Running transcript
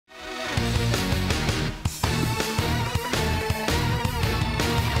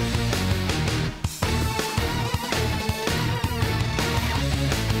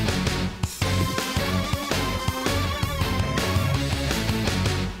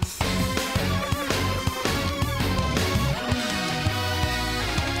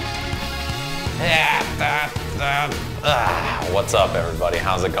What's up, everybody?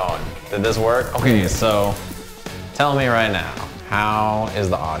 How's it going? Did this work? Okay, so tell me right now, how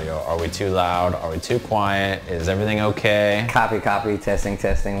is the audio? Are we too loud? Are we too quiet? Is everything okay? Copy,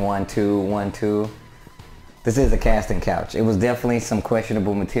 testing, 1, 2, 1, 2. This is a casting couch. It was definitely some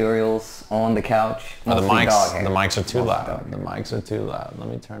questionable materials on the couch. Oh, the mics are too loud. The mics are too loud. Let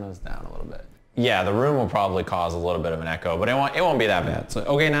me turn this down a little bit. Yeah, the room will probably cause a little bit of an echo, but it won't be that bad. So,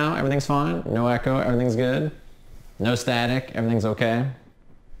 okay, now everything's fine. No echo. Everything's good. No static. Everything's okay.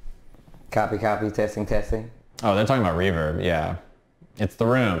 Copy, testing. Oh, they're talking about reverb. Yeah, it's the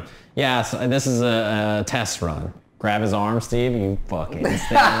room. Yeah, so this is a test run. Grab his arm, Steve. You fucking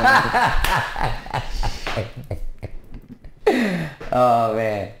Oh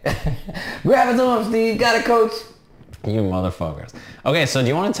man. Grab his arm, Steve. Got it, coach. You motherfuckers. Okay, so do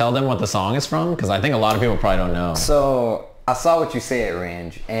you want to tell them what the song is from? Because I think a lot of people probably don't know. So I saw what you said,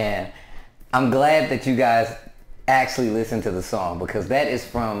 Range, and I'm glad that you guys actually listened to the song, because that is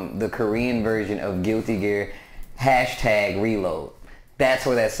from the Korean version of Guilty Gear #Reload. That's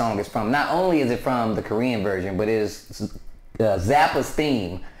where that song is from. Not only is it from the Korean version, but it is Zappa's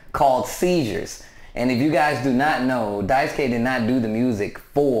theme called Seizures. And if you guys do not know, Daisuke did not do the music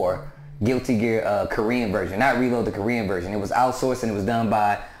for Guilty Gear Korean version, not Reload, the Korean version. It was outsourced and it was done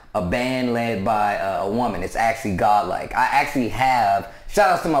by a band led by a woman. It's actually godlike. I actually have, shout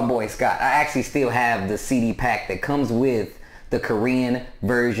outs to my boy Scott, I actually still have the CD pack that comes with the Korean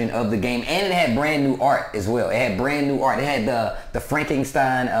version of the game, and it had brand new art as well. It had brand new art. It had the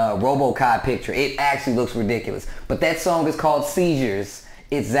Frankenstein RoboCop picture. It actually looks ridiculous. But that song is called Seizures.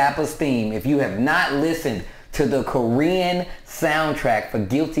 It's Zappa's theme. If you have not listened to the Korean soundtrack for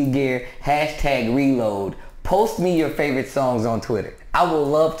Guilty Gear #Reload, post me your favorite songs on Twitter. I would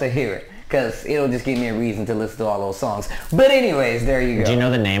love to hear it, because it'll just give me a reason to listen to all those songs. But anyways, there you go. Do you know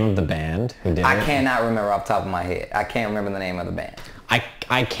the name of the band who did it? I cannot remember off the top of my head. I can't remember the name of the band.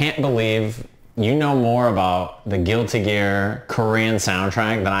 I can't believe you know more about the Guilty Gear Korean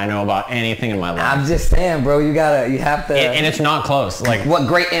soundtrack than I know about anything in my life. I'm just saying, bro, you have to... And it's not close. Like, what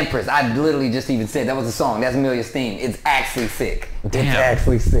great Empress. I literally just even said that was a song. That's Amelia's theme. It's actually sick. Damn. It's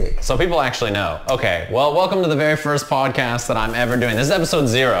actually sick. So people actually know. Okay, well, welcome to the very first podcast that I'm ever doing. This is episode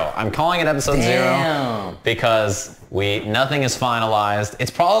 0. I'm calling it episode 0 because nothing is finalized.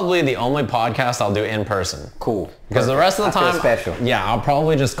 It's probably the only podcast I'll do in person. Cool. Because the rest of the time, I feel special. Yeah, I'll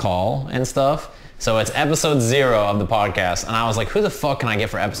probably just call and stuff. So it's episode 0 of the podcast, and I was like, who the fuck can I get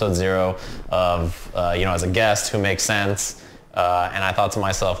for episode 0 of, as a guest who makes sense? And I thought to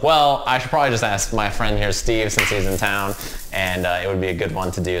myself, well, I should probably just ask my friend here, Steve, since he's in town, and it would be a good one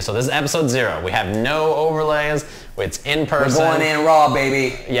to do. So this is episode 0. We have no overlays. It's in person. We're going in raw,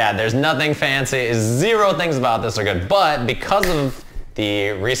 baby. Yeah, there's nothing fancy. 0 things about this are good. But because of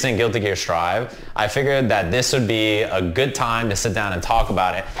the recent Guilty Gear Strive, I figured that this would be a good time to sit down and talk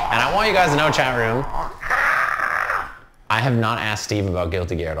about it. And I want you guys to know, chat room, I have not asked Steve about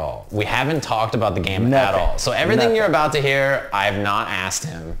Guilty Gear at all. We haven't talked about the game at all. So everything you're about to hear, I have not asked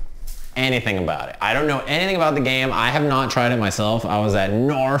him anything about it. I don't know anything about the game. I have not tried it myself. I was at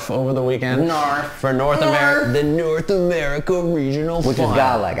North over the weekend. For North America, the North America Regional Which Final. is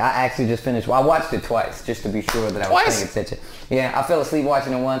godlike. I actually just finished. Well, I watched it twice just to be sure that I was paying attention. Yeah, I fell asleep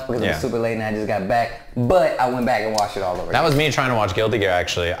watching it once because it was super late and I just got back. But I went back and watched it all over again. That was me trying to watch Guilty Gear,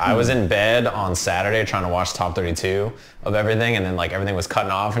 actually. I was in bed on Saturday trying to watch top 32 of everything, and then like everything was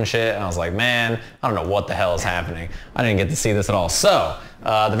cutting off and shit, and I was like, man, I don't know what the hell is happening. I didn't get to see this at all. So,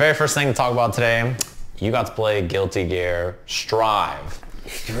 the very first thing to talk about today, you got to play Guilty Gear Strive.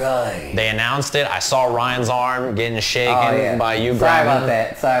 They announced it. I saw Ryan's arm getting shaken by you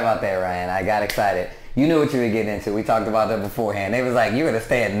grabbing. Sorry about that, Ryan. I got excited. You knew what you were getting into. We talked about that beforehand. They was like, you're going to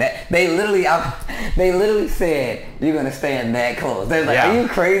stand that. They literally said, you're going to stand that close. They was like, are you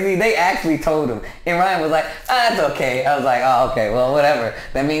crazy? They actually told him. And Ryan was like, it's okay. I was like, oh, okay, well, whatever.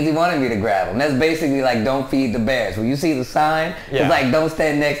 That means he wanted me to grab him. That's basically like, don't feed the bears. When you see the sign, it's like, don't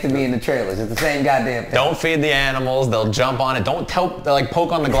stand next to me in the trailers. It's the same goddamn thing. Don't feed the animals. They'll jump on it. Don't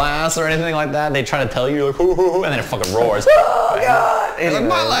poke on the glass or anything like that. They try to tell you, like, hoo, hoo, hoo, and then it fucking roars. Oh, God. It's like,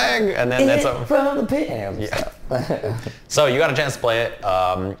 my leg. And then that's from the pit. So you got a chance to play it.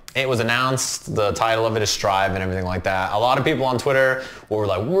 It was announced, the title of it is Strive and everything like that. A lot of people on Twitter were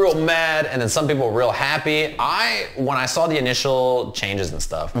like real mad, and then some people were real happy. When I saw the initial changes and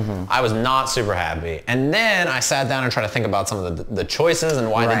stuff, I was not super happy. And then I sat down and tried to think about some of the choices and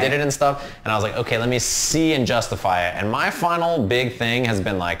why they did it and stuff. And I was like, okay, let me see and justify it. And my final big thing has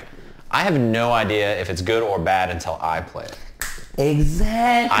been like, I have no idea if it's good or bad until I play it.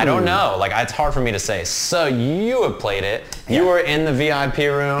 Exactly. I don't know. Like, it's hard for me to say. So you have played it. You were in the VIP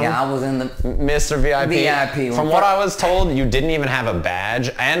room. Yeah, I was in the Mr. VIP. room. From what I was told, you didn't even have a badge.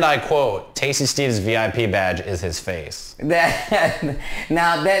 And I quote, Tasty Steve's VIP badge is his face.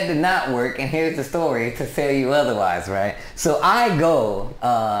 Now that did not work, and here's the story to tell you otherwise, right? So I go,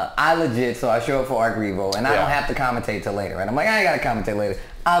 I legit, so I show up for Arc Revo, and I don't have to commentate till later, right? I'm like, I ain't gotta commentate later.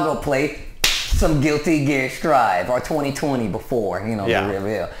 I'll go play some Guilty Gear Strive or 2020 before, the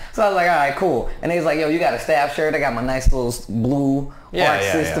reveal. So I was like, all right, cool. And they was like, yo, you got a staff shirt? I got my nice little blue Arc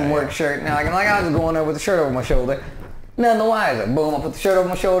System work shirt. Now I'm like, I was just going there with the shirt over my shoulder. None the wiser. Boom, I put the shirt over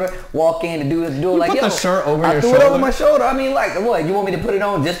my shoulder, walk in and do it like, yo. Put the shirt over your shoulder? I threw it over my shoulder. I mean, like, what? You want me to put it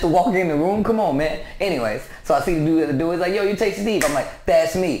on just to walk in the room? Come on, man. Anyways, so I see the dude do it. Like, yo, you take Steve. I'm like,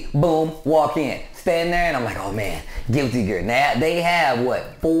 that's me. Boom, walk in. Stand there, and I'm like, oh, man, Guilty Gear. Now, they have,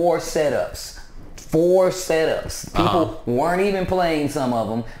 what, 4 setups. 4 setups. People weren't even playing some of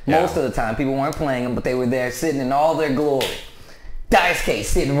them. Most of the time, people weren't playing them, but they were there sitting in all their glory. Dice Case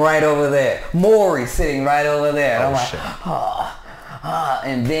sitting right over there. Maury sitting right over there. And I'm like,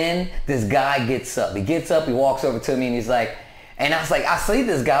 and then this guy gets up. He gets up, he walks over to me, and he's like, and I was like, I see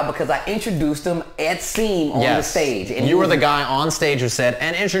this guy because I introduced him at Seam on the stage. And you were the guy on stage who said,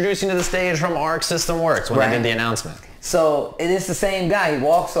 and introducing to the stage from Arc System Works when they did the announcement. So it is the same guy. He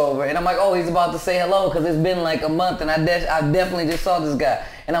walks over, and I'm like, oh, he's about to say hello because it's been like a month, and I definitely just saw this guy.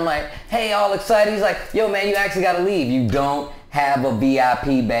 And I'm like, hey, all excited. He's like, yo, man, you actually got to leave. You don't have a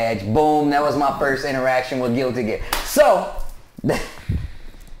VIP badge. Boom, that was my first interaction with Guilty Gear. So,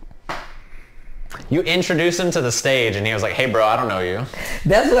 you introduced him to the stage, and he was like, hey, bro, I don't know you.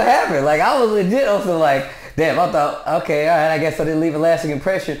 That's what happened. Like, I was legit also like, damn, I thought, okay, all right, I guess I didn't leave a lasting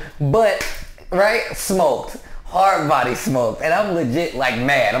impression. But, right, smoked. Hard body smoked. And I'm legit, like,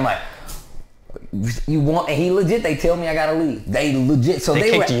 mad. I'm like, you want, and he legit, they tell me I gotta leave. They legit, so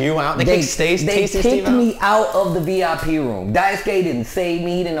they kicked you out? They kicked me out of the VIP room. Daisuke didn't save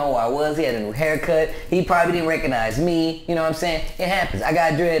me. He didn't know who I was. He had a new haircut. He probably didn't recognize me. You know what I'm saying? It happens. I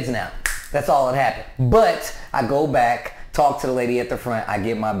got dreads now. That's all that happened. But I go back, talk to the lady at the front. I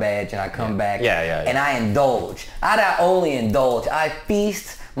get my badge, and I come back. And I indulge. I not only indulge, I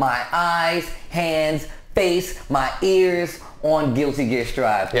feast my eyes, hands, face, my ears on Guilty Gear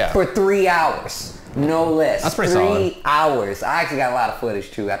Strive for 3 hours, no less. That's pretty solid. 3 hours. I actually got a lot of footage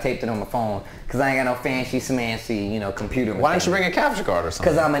too. I taped it on my phone because I ain't got no fancy smancy, computer. Why don't you bring a capture card or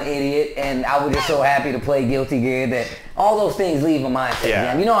something? Because I'm an idiot, and I was just so happy to play Guilty Gear that all those things leave my mindset.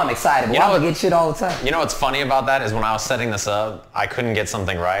 Yeah. You know I'm excited. But I get shit all the time. You know what's funny about that is when I was setting this up, I couldn't get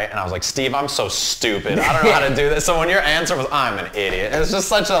something right, and I was like, Steve, I'm so stupid. I don't know how to do this. So when your answer was, I'm an idiot, it's just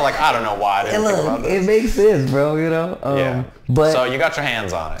such a, like, I don't know why I didn't think about this. It makes sense, bro, But, so you got your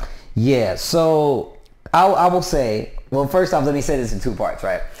hands on it. Yeah, so I will say, well, first off, let me say this in 2 parts,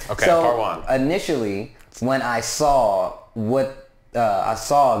 right? Okay, so part 1. Initially, when I saw I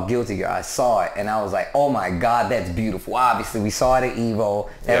saw Guilty Gear, I saw it, and I was like, oh my God, that's beautiful. Obviously, we saw it at EVO.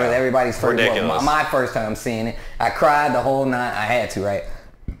 That was everybody's first, my first time seeing it. I cried the whole night. I had to, right?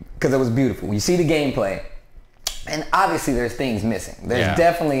 Because it was beautiful. You see the gameplay, and obviously there's things missing. There's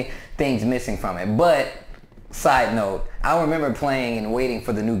definitely things missing from it, but side note, I remember playing and waiting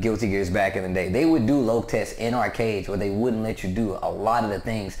for the new Guilty Gears back in the day. They would do load tests in arcades where they wouldn't let you do a lot of the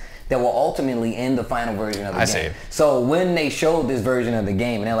things that were ultimately in the final version of the game. So when they showed this version of the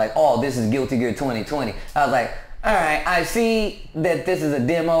game and they're like, oh, this is Guilty Gear 2020, I was like, all right, I see that this is a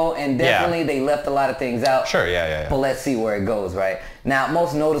demo, and definitely they left a lot of things out. Sure, But let's see where it goes, right? Now,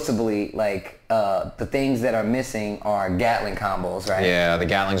 most noticeably, like, the things that are missing are Gatling combos, right? Yeah, the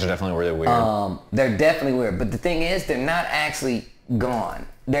Gatlings are definitely really weird. They're definitely weird, but the thing is, they're not actually gone.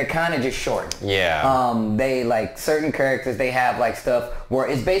 They're kind of just short. Yeah. They, like, certain characters, they have, like, stuff where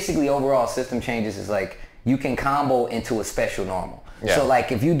it's basically overall system changes is, like, you can combo into a special normal. Yeah. So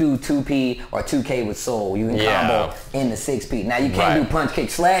like if you do 2P or 2K with Soul, you can combo into 6P. Now you can't do punch,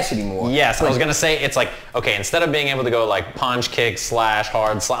 kick, slash anymore. Yes, I was gonna say it's like, okay, instead of being able to go like punch, kick, slash,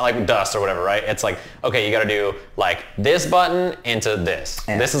 hard, like dust or whatever, right? It's like, okay, you gotta do like this button into this.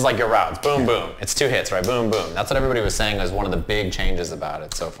 This is like your routes. Boom, boom. It's 2 hits, right? Boom, boom. That's what everybody was saying was one of the big changes about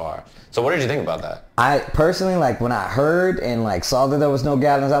it so far. So what did you think about that? I personally, like when I heard and like saw that there was no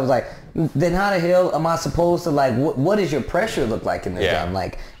Gatlings, I was like, then how the hell am I supposed to like, what does your pressure look like in this game?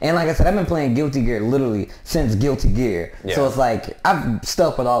 Like, and like I said, I've been playing Guilty Gear literally since Guilty Gear. So it's like, I'm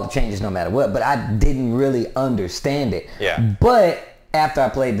stuck with all the changes no matter what, but I didn't really understand it. But after I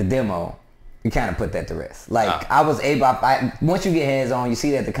played the demo, you kind of put that to rest. Like I was able, once you get hands on, you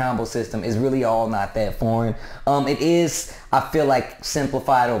see that the combo system is really all not that foreign. It is, I feel like,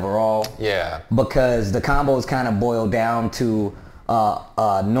 simplified overall. Because the combos kind of boil down to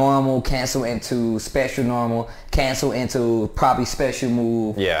normal, cancel into special normal, cancel into probably special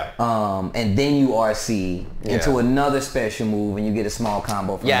move. Yeah. And then you RC into another special move and you get a small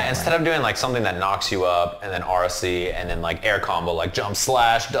combo from that, instead of doing like something that knocks you up and then RC and then like air combo, like jump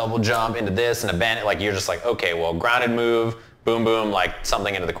slash, double jump into this and a bandit, like you're just like, okay, well, grounded move, boom, boom, like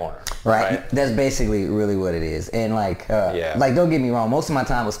something into the corner. Right. That's basically really what it is. And like, like don't get me wrong, most of my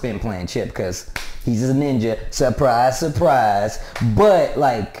time was spent playing Chip because he's a ninja. Surprise, surprise. But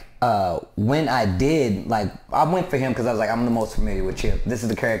like, when I did, like, I went for him because I was like, I'm the most familiar with Chip. This is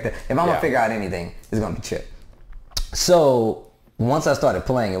the character. If I'm gonna figure out anything, it's gonna be Chip. So once I started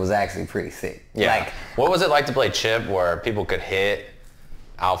playing, it was actually pretty sick. Yeah. Like, what was it like to play Chip where people could hit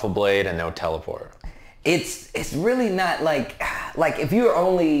Alpha Blade and no teleport? It's really not like if you're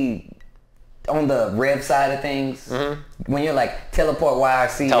only on the rev side of things, when you're like teleport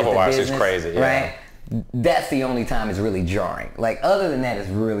YRC, teleport YRC is crazy, right? That's the only time it's really jarring. Like other than that, it's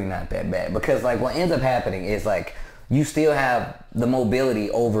really not that bad because like what ends up happening is like you still have the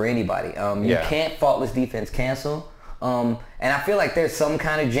mobility over anybody. You can't faultless defense cancel. And I feel like there's some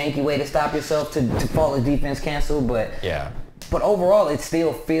kind of janky way to stop yourself to faultless defense cancel, but But overall, it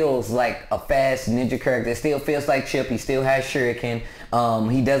still feels like a fast ninja character. It still feels like Chip. He still has Shuriken.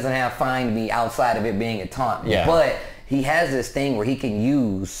 He doesn't have Find Me outside of it being a taunt. Yeah. But he has this thing where he can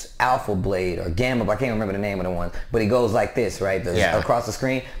use Alpha Blade or Gamma. I can't remember the name of the one. But he goes like this, right? Across the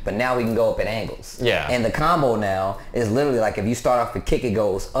screen. But now he can go up at angles. Yeah. And the combo now is literally like if you start off with kick, it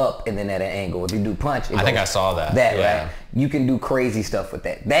goes up and then at an angle. If you do punch, it goes. I think I saw that. Right? You can do crazy stuff with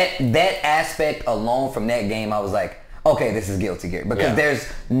that. That aspect alone from that game, I was like, okay, this is Guilty Gear because there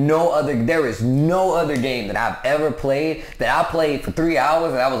is no other game that I've ever played that I played for 3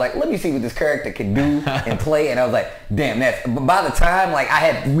 hours and I was like, let me see what this character can do and play, and I was like, damn, but by the time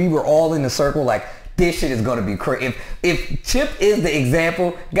like we were all in the circle like this shit is gonna be crazy. If Chip is the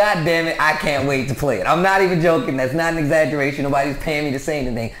example, god damn it, I can't wait to play it. I'm not even joking. That's not an exaggeration. Nobody's paying me to say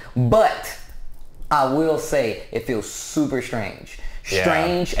anything, but I will say it feels super strange.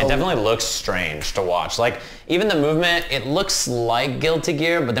 Strange. It definitely looks strange to watch. Like even the movement, it looks like Guilty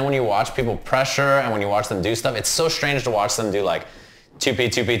Gear, but then when you watch people pressure and when you watch them do stuff, it's so strange to watch them do like 2P,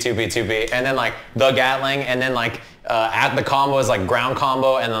 2P, 2P, 2P, and then like the Gatling, and then like at the combo is like ground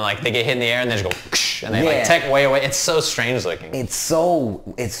combo, and then like they get hit in the air and they just go and they like tech way away. It's so strange looking. It's so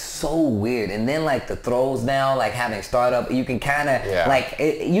weird. And then like the throws now, like having startup, you can kind of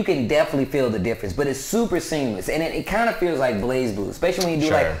you can definitely feel the difference, but it's super seamless, and it kind of feels like Blaze Blue, especially when you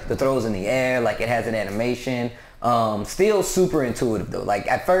do like the throws in the air, like it has an animation. Still super intuitive though. Like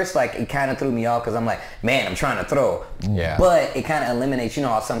at first, like it kind of threw me off because I'm like, man, I'm trying to throw. Yeah. But it kind of eliminates, you know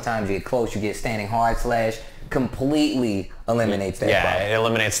how sometimes you get close, you get standing hard slash, completely eliminates that problem. It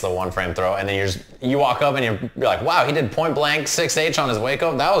eliminates the one frame throw, and then you walk up and you're like, wow, he did point blank 6H on his wake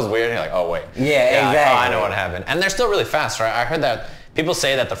up. That was weird. And you're like, oh wait. Yeah, exactly. I know what happened. And they're still really fast, right? I heard that people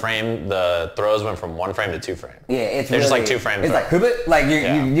say that the throws went from 1 frame to 2 frame. Yeah, they're just like 2 frames. It's like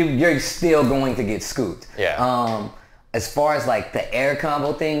you're still going to get scooped. Yeah. As far as like the air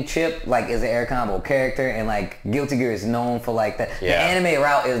combo thing, Chip like is an air combo character, and like Guilty Gear is known for like that. The anime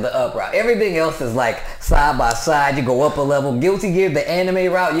route is the up route. Everything else is like side by side. You go up a level. Guilty Gear, the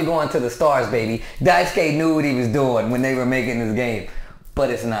anime route, you're going to the stars, baby. Daisuke knew what he was doing when they were making this game, but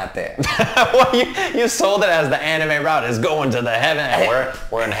it's not there. Well, you sold it as the anime route is going to the heaven, and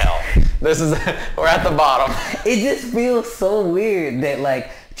we're in hell. We're at the bottom. It just feels so weird that like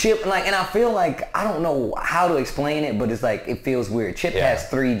Chip, like, and I feel like, I don't know how to explain it, but it's like, it feels weird. Chip has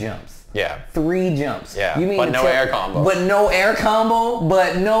 3 jumps. Yeah. 3 jumps. Yeah, you mean but no air combo. But no air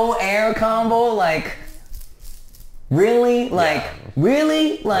combo? Like, really? Like,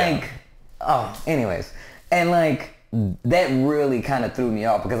 really? Like, anyways. And like, that really kind of threw me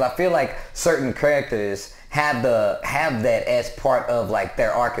off because I feel like certain characters have that as part of like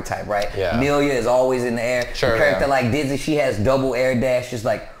their archetype, right? Yeah. Milia is always in the air. Sure, a character like Dizzy, she has double air dash. Just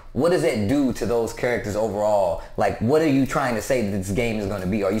like, what does that do to those characters overall? Like, what are you trying to say that this game is going to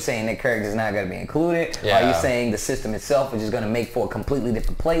be? Are you saying that character is not going to be included? Yeah. Are you saying the system itself is just going to make for a completely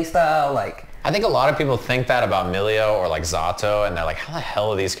different play style? Like, I think a lot of people think that about Milia or like Zato, and they're like, how the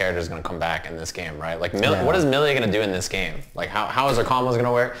hell are these characters going to come back in this game, right? Like, what is Milia going to do in this game? Like, how is her combos going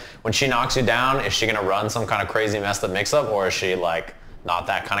to work? When she knocks you down, is she going to run some kind of crazy messed up mix-up, or is she like not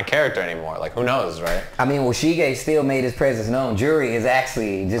that kind of character anymore? Like, who knows, right? I mean, Shige still made his presence known. Jury is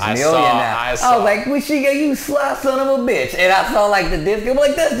actually just Milia now. I was like, Shige, you sly son of a bitch. And I saw like the disc. I'm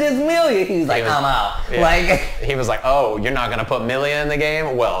like, that's just Milia. He's like, I'm out. Yeah. Like, he was like, oh, you're not gonna put Milia in the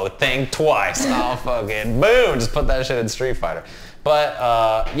game? Well, think twice. Oh, fucking boom! Just put that shit in Street Fighter.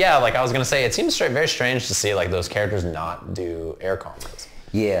 But yeah, like I was gonna say, it seems very strange to see like those characters not do air combos.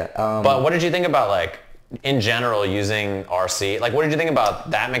 Yeah. But what did you think about like in general using RC? Like what did you think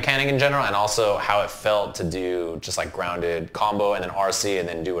about that mechanic in general, and also how it felt to do just like grounded combo and then RC and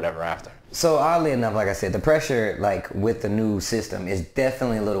then do whatever after? So oddly enough, like I said, the pressure like with the new system is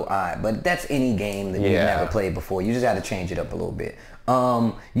definitely a little odd, but that's any game that you've never played before. You just got to change it up a little bit.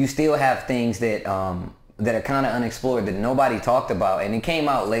 You still have things that that are kind of unexplored that nobody talked about, and it came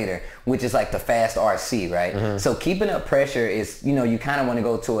out later, which is like the fast RC, right? So keeping up pressure is, you know, you kind of want to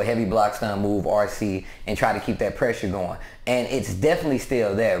go to a heavy block stun move, RC, and try to keep that pressure going. And it's definitely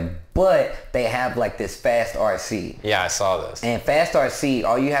still there, but they have like this fast RC. Yeah, I saw this. And fast RC,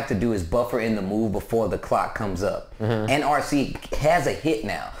 all you have to do is buffer in the move before the clock comes up. And RC has a hit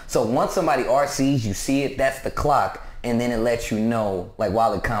now. So once somebody RCs, you see it, that's the clock. And then it lets you know, like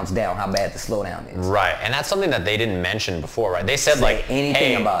while it counts down, how bad the slowdown is. Right, and that's something that they didn't mention before, right? They said like, anything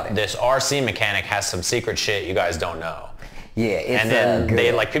hey, about it. This RC mechanic has some secret shit you guys don't know. Yeah, it's and then good.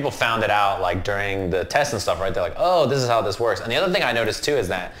 they like people found it out like during the test and stuff, right? They're like, oh, this is how this works. And the other thing I noticed too is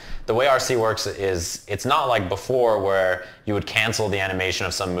that the way RC works is it's not like before where you would cancel the animation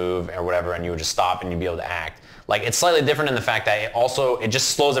of some move or whatever and you would just stop and you'd be able to act. Like it's slightly different in the fact that it just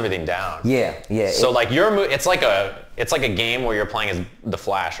slows everything down. Yeah. So like your move, it's like a game where you're playing as the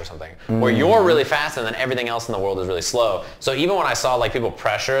Flash or something, where you're really fast and then everything else in the world is really slow. So even when I saw like people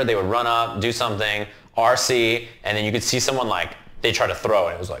pressure, they would run up, do something, RC, and then you could see someone like they try to throw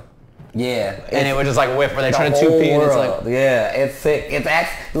and it was like. Yeah. And it would just like whiff, or they try to 2P and it's like. Yeah, it's sick. It's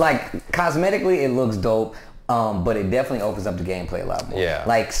like cosmetically it looks dope. But it definitely opens up the gameplay a lot more. Yeah.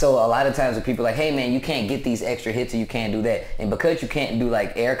 Like, so a lot of times when people are like, hey man, you can't get these extra hits or you can't do that. And because you can't do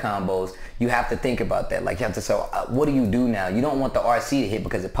like air combos, you have to think about that. Like you have to say, what do you do now? You don't want the RC to hit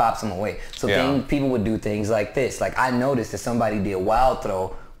because it pops them away. So people would do things like this. Like I noticed that somebody did wild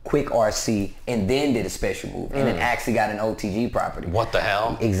throw, quick RC, and then did a special move, and then actually got an OTG property. What the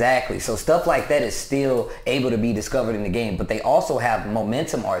hell? Exactly. So stuff like that is still able to be discovered in the game, but they also have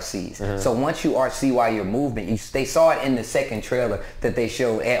momentum RCs. So once you RC while you're moving, they saw it in the second trailer that they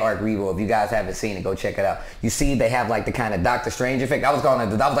showed at Arc Revo. If you guys haven't seen it, go check it out. You see they have like the kind of Doctor Strange effect. I was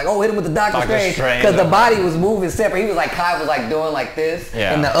like, oh, hit him with the Doctor Strange, because the body was moving separate. He was like, Kai was like doing like this,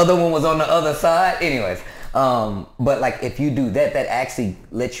 and the other one was on the other side. Anyways. But like if you do that, that actually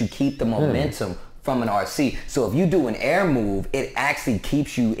lets you keep the momentum from an RC. So if you do an air move, it actually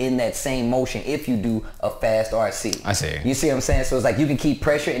keeps you in that same motion if you do a fast RC. I see. You see what I'm saying? So it's like you can keep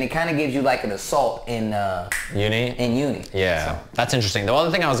pressure, and it kind of gives you like an assault in Uni. In Uni. Yeah, so that's interesting. The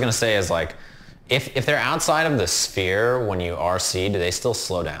other thing I was gonna say is like, if they're outside of the sphere when you RC, do they still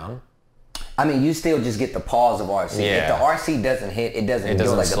slow down? I mean, you still just get the pause of RC. If the RC doesn't hit, it doesn't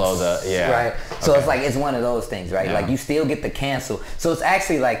go like slow right? So it's like, it's one of those things, right? Like you still get the cancel. So it's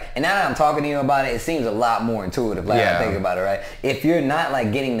actually like, and now that I'm talking to you about it, it seems a lot more intuitive, like I think about it, right? If you're not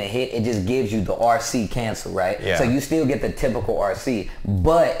like getting the hit, it just gives you the RC cancel, right? So you still get the typical RC,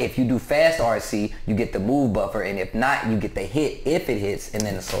 but if you do fast RC, you get the move buffer, and if not, you get the hit if it hits, and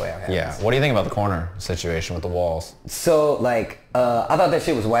then the slow down happens. Yeah. What do you think about the corner situation with the walls? So like, I thought that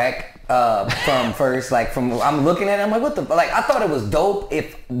shit was whack. From first, like I'm looking at it, I'm like, what the, like I thought it was dope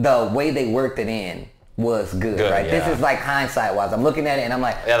if the way they worked it in was good, right? This is like hindsight wise. I'm looking at it and I'm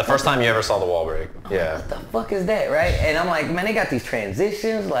like, the first time you ever saw the wall break. Yeah. What the fuck is that, right? And I'm like, man, they got these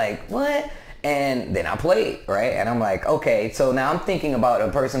transitions, like what? And then I played, right? And I'm like, okay, so now I'm thinking about a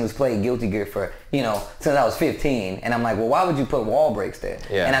person who's played Guilty Gear for, since I was 15, and I'm like, well, why would you put wall breaks there?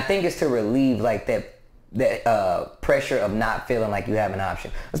 Yeah. And I think it's to relieve like that pressure of not feeling like you have an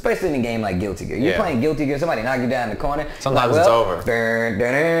option, especially in a game like Guilty Gear. You're playing Guilty Gear, somebody knock you down in the corner. Sometimes it's over.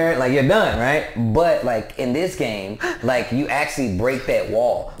 Like you're done, right? But like in this game, like you actually break that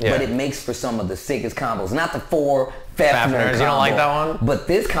wall, but it makes for some of the sickest combos. Not the 4 Fafnir combo. You don't like that one? But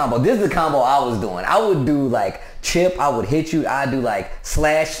this is the combo I was doing. I would do like chip, I would hit you, I'd do like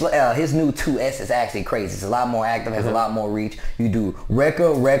slash, his new 2S is actually crazy. It's a lot more active, has a lot more reach. You do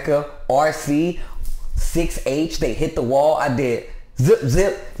Rekka, RC, 6H, they hit the wall. I did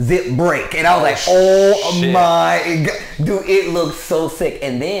zip break, and I was like, oh my god, dude, it looks so sick.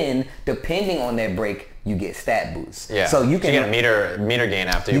 And then depending on that break, you get stat boosts. Yeah. So you can get a meter gain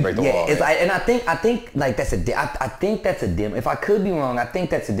after you break the wall. It's like, and I think like that's I think that's a demo. If I could be wrong, I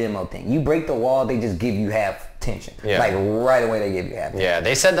think that's a demo thing. You break the wall, they just give you half tension. Yeah. Like right away they give you half tension. Yeah,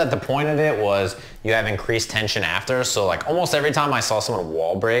 they said that the point of it was you have increased tension after. So like almost every time I saw someone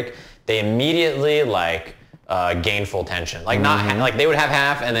wall break, they immediately like gain full tension. Like not like they would have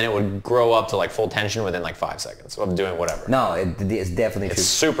half and then it would grow up to like full tension within like 5 seconds of doing whatever. No, it's definitely true. It's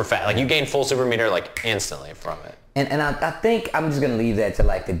super fast. Like you gain full super meter like instantly from it. And I think I'm just gonna leave that to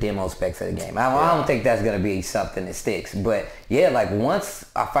like the demo specs of the game. I don't think that's gonna be something that sticks. But yeah, like once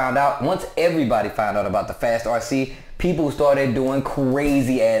everybody found out about the fast RC, people started doing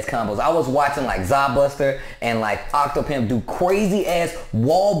crazy ass combos. I was watching like Zabuster and like Octopimp do crazy ass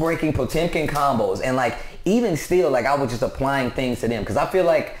wall breaking Potemkin combos, and like even still, like I was just applying things to them because I feel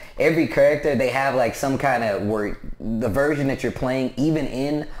like every character, they have like some kind of where the version that you're playing, even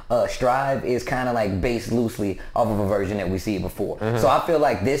in Strive, is kind of like based loosely off of a version that we see before. So I feel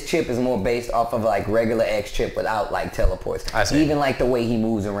like this chip is more based off of like regular X chip without like teleports. I see. Even like the way he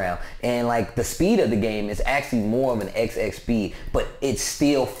moves around. And like the speed of the game is actually more of an XX speed, but it's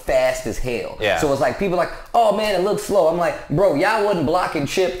still fast as hell. Yeah. So it's like people are like, oh man, it looks slow. I'm like, bro, y'all wasn't blocking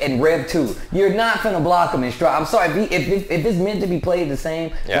Chip in Rev 2. You're not finna block him in Strive. I'm sorry, if it's meant to be played the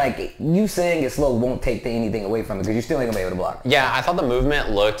same, like you saying it's slow won't take anything away from it because you're still ain't gonna be able to block. Yeah, I thought the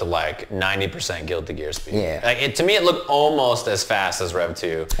movement looked like 90% Guilty Gear speed. Yeah. Like to me, it looked almost as fast as Rev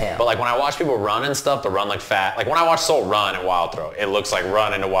 2. Yeah. But like when I watch people run and stuff, they run like fat. Like when I watch Soul run and Wild Throw, it looks like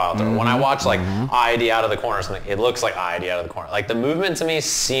run into Wild Throw. When I watch like ID out of the corner or something, it looks like ID out of the corner. Like the movement to me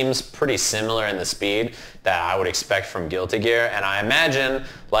seems pretty similar in the speed that I would expect from Guilty Gear. And I imagine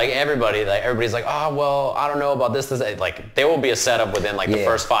like everybody's like, oh, well, I don't know about this. Like there will be a setup within like the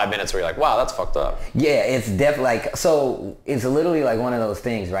first 5 minutes where you're like, wow, that's fucked up. Yeah, it's definitely like, so it's literally like one of those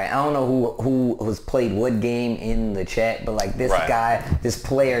things, right? I don't know who has played what game in the chat, but like this guy, this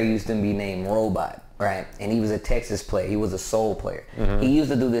player used to be named Robot, right? And he was a Texas player. He was a Soul player. He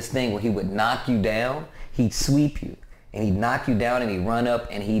used to do this thing where he would knock you down, he'd sweep you, and he'd knock you down and he'd run up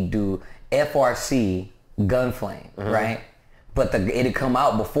and he'd do FRC Gunflame, right? But it'd come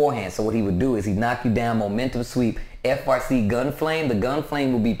out beforehand. So what he would do is he'd knock you down, momentum sweep, FRC Gunflame. The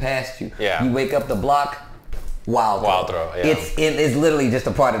Gunflame will be past you. Yeah. You wake up the block, Wild Throw. Yeah. It's literally just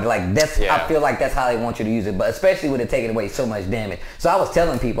a part of like that's. I feel like that's how they want you to use it, but especially with it taking away so much damage. So I was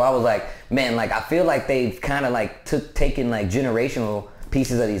telling people, I was like, man, like I feel like they've kind of like taken like generational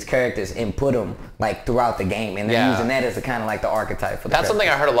pieces of these characters and put them like throughout the game, and they're using that as a kind of like the archetype for the That's something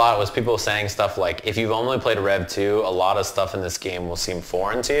I heard a lot was people saying stuff like, if you've only played Rev 2, a lot of stuff in this game will seem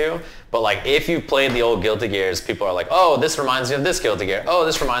foreign to you. But like if you played the old Guilty Gears, people are like, oh, this reminds me of this Guilty Gear. Oh,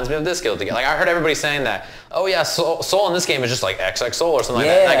 this reminds me of this Guilty Gear. Like I heard everybody saying that. Oh yeah, Soul in this game is just like XX Soul or something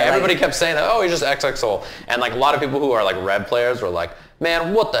like that. Like everybody kept saying that. Oh, he's just XX Soul. And like a lot of people who are like Rev players were like,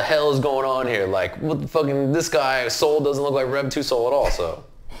 man, what the hell is going on here? Like what the fucking, this guy Soul doesn't look like Rev 2 Soul at all. So.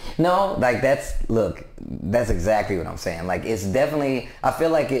 No, like that's exactly what I'm saying. Like it's definitely, I feel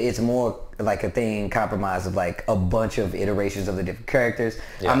like it's more like a thing compromised of like a bunch of iterations of the different characters.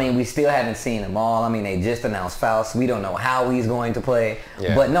 I mean, we still haven't seen them all. I mean, they just announced Faust. We don't know how he's going to play.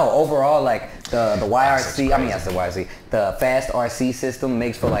 But no, overall, like the YRC, I mean, that's the YRC. The fast RC system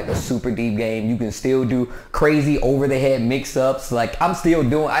makes for like a super deep game. You can still do crazy over the head mix-ups. Like I can still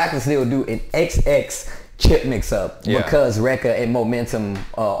do an XX chip mix-up because Rekka and Momentum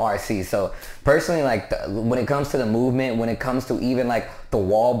RC. So personally, like when it comes to the movement, when it comes to even like the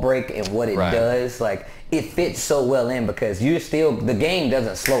wall break and what it does, like it fits so well in because the game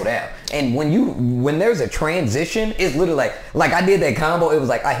doesn't slow down. And when there's a transition, it's literally like I did that combo, it was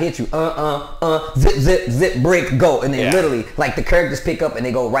like I hit you, zip, zip, zip, break, go. And then literally like the characters pick up and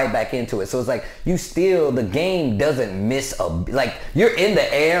they go right back into it. So it's like the game doesn't miss like you're in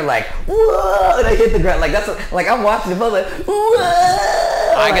the air like, whoa, and I hit the ground. Like like I'm watching the phone like, whoa.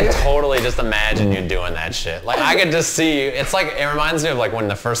 I can totally just imagine you doing that shit. Like I could just see you. It's like, it reminds me of like when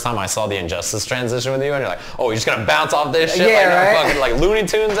the first time I saw the Injustice transition with you and you're like, oh, you're just gonna bounce off this shit fucking like Looney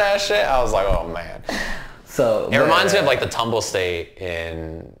Tunes ass shit. I was like, oh man. So it reminds me of like the tumble state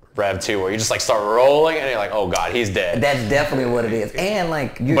in Rev 2 where you just like start rolling and you're like, oh god, he's dead. That's definitely what it is. And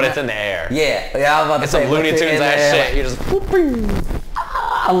like it's in the air. Yeah, I was about to say some Looney Tunes ass shit. You just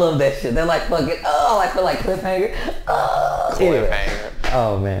I love that shit. They're like fucking I feel like cliffhanger. Cliffhanger.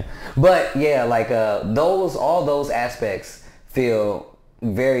 Oh man. But yeah, like all those aspects feel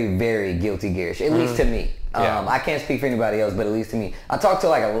very, very Guilty Gear-ish, at least to me. I can't speak for anybody else, but at least to me. I talked to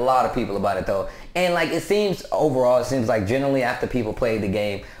like a lot of people about it though. And like it seems like generally after people play the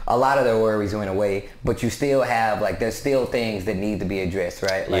game, a lot of their worries went away, but you still have like, there's still things that need to be addressed,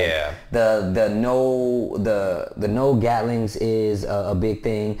 right? Like the no Gatlings is a big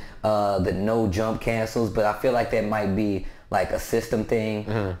thing. The no jump cancels, but I feel like that might be like a system thing.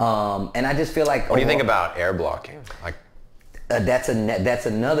 And I just feel like, what do you think about air blocking? Like that's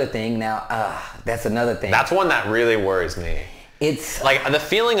another thing. Now, that's another thing. That's one that really worries me. It's Like the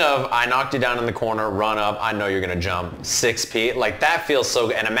feeling of I knocked you down in the corner, run up, I know you're gonna jump, 6P, like that feels so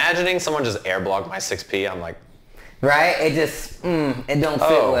good. And imagining someone just air block my 6P, I'm like, right. It just it don't fit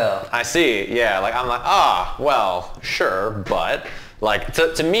well. I see. Yeah, like I'm like, well, sure, but like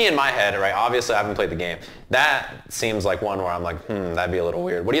to me in my head, right? Obviously, I haven't played the game. That seems like one where I'm like, that'd be a little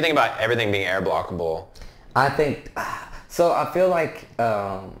weird. What do you think about everything being air blockable? I think so. I feel like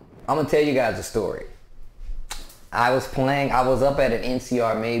I'm gonna tell you guys a story. I was up at an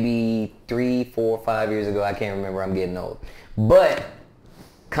NCR maybe 3, 4, 5 years ago. I can't remember. I'm getting old. But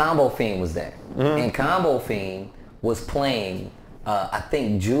Combo Fiend was there. And Combo Fiend was playing, I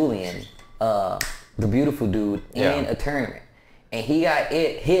think, Julian, the beautiful dude, in a tournament. And he got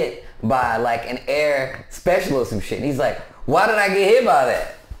hit by like an air special or some shit. And he's like, why did I get hit by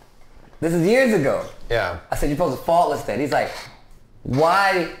that? This is years ago. Yeah. I said, you're supposed to faultless that. He's like,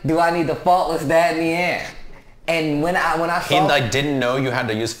 why do I need to faultless that in the air? And when I saw, he like didn't know you had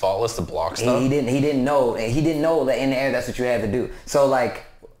to use faultless to block stuff. He didn't know that in the air that's what you had to do. So like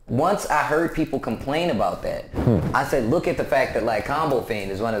once I heard people complain about that, I said, look at the fact that like Combo Fiend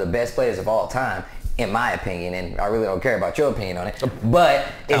is one of the best players of all time, in my opinion, and I really don't care about your opinion on it. But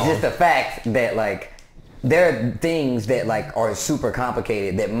it's just the fact that like there are things that like are super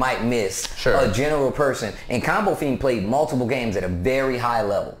complicated that might miss a general person. And Combo Fiend played multiple games at a very high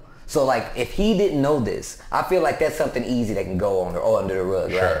level. So like if he didn't know this, I feel like that's something easy that can go under the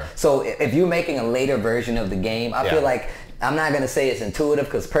rug, right? So if you're making a later version of the game, I feel like, I'm not gonna say it's intuitive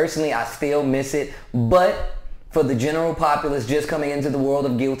because personally I still miss it, but for the general populace just coming into the world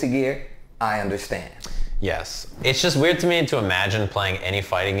of Guilty Gear, I understand. Yes. It's just weird to me to imagine playing any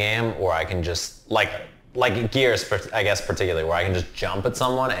fighting game where I can just like Gears, I guess particularly, where I can just jump at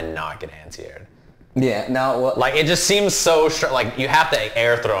someone and not get anti-aired. Yeah, no, like it just seems so like you have to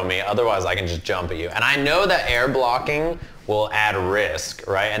air throw me, otherwise I can just jump at you. And I know that air blocking will add risk,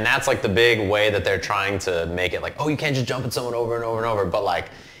 right? And that's like the big way that they're trying to make it like, oh, you can't just jump at someone over and over and over. But like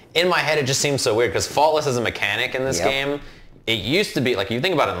in my head, it just seems so weird because faultless as a mechanic in this game, it used to be like, you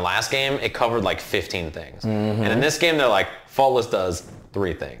think about it in the last game, it covered like 15 things. And in this game, they're like, faultless does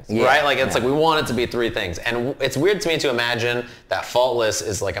 3 things, right? Like it's like we want it to be 3 things. And it's weird to me to imagine that faultless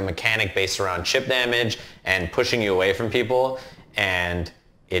is like a mechanic based around chip damage and pushing you away from people, and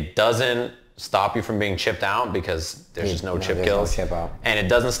it doesn't stop you from being chipped out because there's just no chip kills. No chip out. And it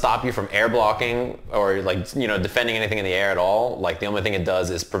doesn't stop you from air blocking or like, you know, defending anything in the air at all. Like the only thing it does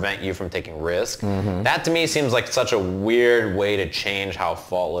is prevent you from taking risk. That to me seems like such a weird way to change how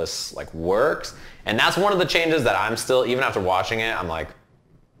faultless like works. And that's one of the changes that I'm still, even after watching it, I'm like,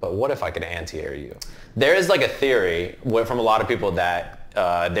 but what if I could anti-air you? There is like a theory from a lot of people that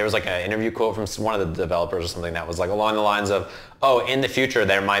there was like an interview quote from one of the developers or something that was like along the lines of, oh, in the future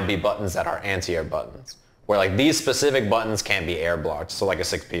there might be buttons that are anti-air buttons, where like these specific buttons can't be air blocked, so like a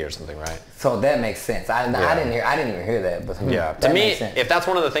 6P or something, right? So that makes sense. I didn't even hear that, but to me, if that's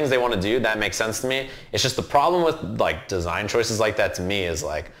one of the things they want to do, that makes sense to me. It's just the problem with like design choices like that to me is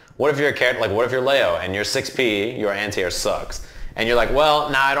like, what if you're a character, like what if you're Leo and your 6P, your anti-air sucks? And you're like, well,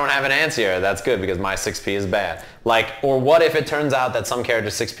 now I don't have an anti-air. That's good because my 6P is bad. Like, or what if it turns out that some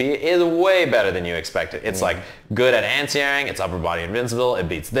character's 6P is way better than you expected? It's like good at anti-airing, it's upper body invincible, it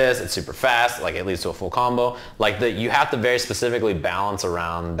beats this, it's super fast, like it leads to a full combo. Like you have to very specifically balance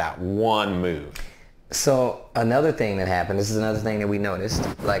around that one move. So another thing that happened, this is another thing that we noticed.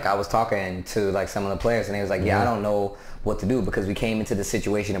 Like I was talking to like some of the players and they was like, yeah, I don't know what to do because we came into the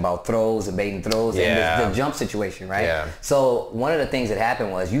situation about throws and baiting throws and the jump situation, right? So one of the things that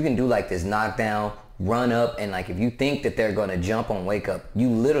happened was you can do like this knockdown, run up, and like if you think that they're gonna jump on wake up, you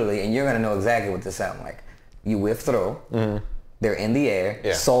literally, and you're gonna know exactly what this sound like. You whiff throw, they're in the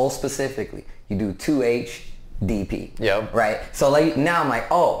air, soul specifically. You do 2H, DP. Right? So like now I'm like,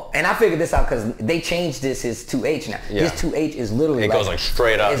 oh, and I figured this out because they changed his 2H now. His 2H is literally goes like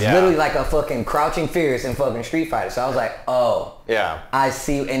straight up. It's literally like a fucking crouching fierce in fucking Street Fighter. So I was like, oh. I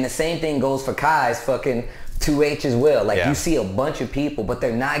see. And the same thing goes for Kai's fucking 2H as well. Like you see a bunch of people, but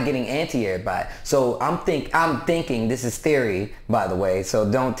they're not getting anti-aired by it. So I'm thinking, this is theory, by the way, so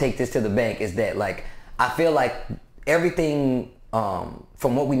don't take this to the bank, is that like, I feel like everything,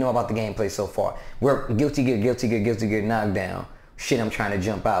 from what we know about the gameplay so far, we're Guilty Gear, knockdown. Shit, I'm trying to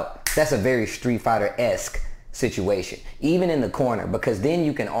jump out. That's a very Street Fighter-esque situation. Even in the corner, because then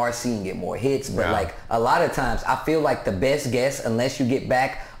you can RC and get more hits. But like a lot of times, I feel like the best guess, unless you get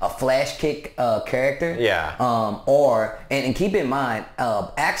back a flash kick character. Yeah. And keep in mind,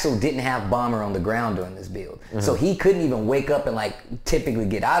 Axel didn't have Bomber on the ground during this build, so he couldn't even wake up and like typically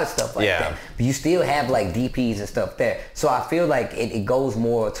get out of stuff like that. But you still have like DPs and stuff there, so I feel like it goes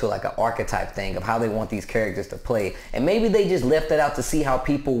more to like an archetype thing of how they want these characters to play, and maybe they just left it out to see how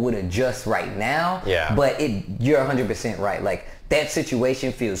people would adjust right now. Yeah. But you're 100% right. Like that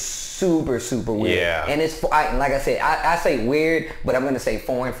situation feels super weird. Yeah. And it's like I said, I say weird, but I'm gonna say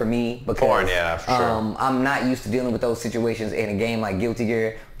foreign for me because foreign, yeah, for sure. I'm not used to dealing with those situations in a game like Guilty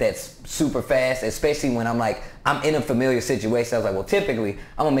Gear that's super fast, especially when I'm in a familiar situation. I was like, well, typically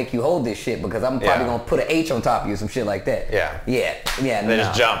I'm gonna make you hold this shit because I'm probably gonna put an H on top of you, some shit like that. Yeah. They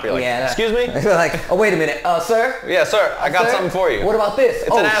just jump. You're like, excuse me? They're like, oh wait a minute, sir. Yeah, sir. I got something for you. What about this?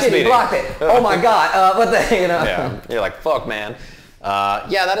 It's an ass shit, beating. He blocked it. Oh my god. What the Yeah. You're like, fuck, man.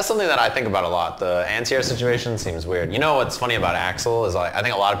 Yeah, that is something that I think about a lot. The anti-air situation seems weird. You know what's funny about Axel is I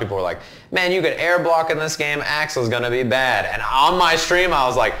think a lot of people were like, man, you could air block in this game, Axel's gonna be bad. And on my stream, I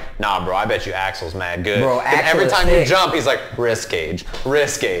was like, nah, bro, I bet you Axel's mad good. Bro, every time you jump, he's like, wrist gauge.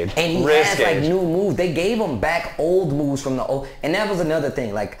 And he has like new moves. They gave him back old moves from the old, and that was another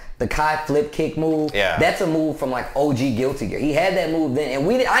thing. Like the Kai flip kick move, that's a move from like OG Guilty Gear. He had that move then, and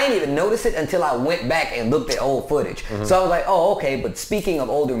I didn't even notice it until I went back and looked at old footage. So I was like, oh, okay. But speaking of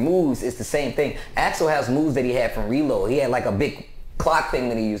older moves, it's the same thing. Axel has moves that he had from Reload. He had like a big clock thing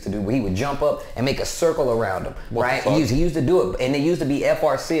that he used to do where he would jump up and make a circle around him, right? He used to do it, and it used to be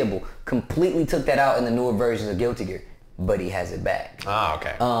FRCable. Completely took that out in the newer versions of Guilty Gear, but he has it back. Oh,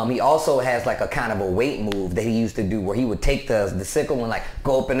 okay. He also has like a kind of a weight move that he used to do where he would take the sickle and like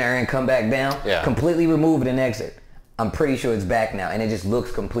go up in there and come back down, completely remove it and exit. I'm pretty sure it's back now, and it just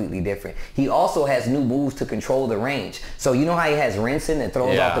looks completely different. He also has new moves to control the range. So you know how he has rinsing that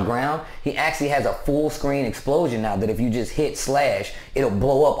throws off the ground? He actually has a full screen explosion now that if you just hit slash, it'll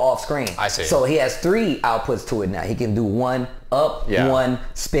blow up off screen. I see. So he has 3 outputs to it now. He can do 1 up, 1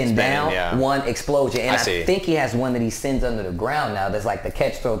 spin down, 1 explosion. And I think he has one that he sends under the ground now that's like the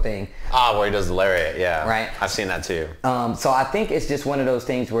catch throw thing. Ah, where he does the lariat, Right. I've seen that too. So I think it's just one of those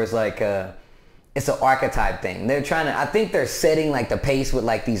things where it's like, it's an archetype thing. They're trying to, I think they're setting like the pace with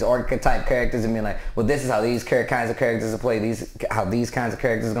like these archetype characters and being like, well, this is how these kinds of characters will play, how these kinds of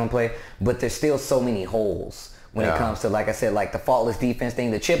characters are gonna play. But there's still so many holes when it comes to, like I said, like the faultless defense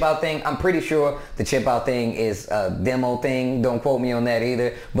thing, the chip out thing. I'm pretty sure the chip out thing is a demo thing. Don't quote me on that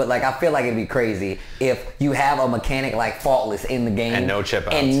either. But like, I feel like it'd be crazy if you have a mechanic like faultless in the game and no chip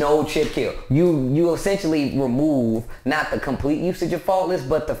outs. And no chip kill. You essentially remove not the complete usage of faultless,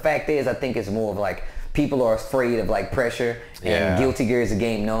 but the fact is, I think it's more of like people are afraid of like pressure, and Guilty Gear is a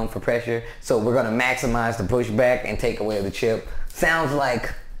game known for pressure. So we're gonna maximize the pushback and take away the chip. Sounds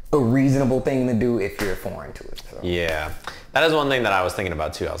like a reasonable thing to do if you're foreign to it. So. Yeah, that is one thing that I was thinking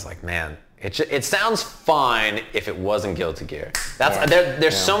about too. I was like, man, it sounds fine if it wasn't Guilty Gear.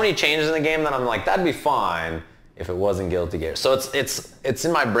 There's so many changes in the game that I'm like, that'd be fine if it wasn't Guilty Gear. So it's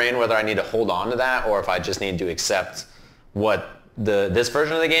in my brain whether I need to hold on to that or if I just need to accept what this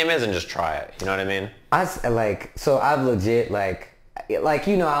version of the game is and just try it. You know what I mean? I've legit like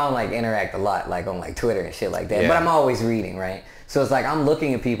you know, I don't like interact a lot like on like Twitter and shit like that, but I'm always reading, right? So it's like I'm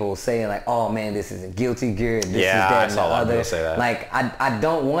looking at people saying like, oh man, this is a Guilty Gear, this is that and the other. Say that. Like I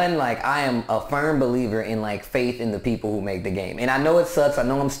don't I am a firm believer in like faith in the people who make the game. And I know it sucks, I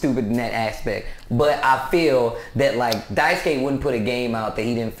know I'm stupid in that aspect, but I feel that like Daisuke wouldn't put a game out that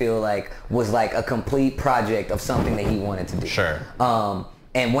he didn't feel like was like a complete project of something that he wanted to do. Sure.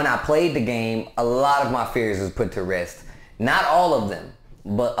 And when I played the game, a lot of my fears was put to rest. Not all of them,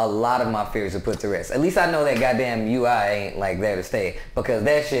 but a lot of my fears are put to rest. At least I know that goddamn UI ain't like there to stay, because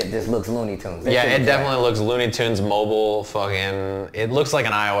that shit just looks Looney Tunes. Yeah, it definitely looks Looney Tunes mobile fucking, it looks like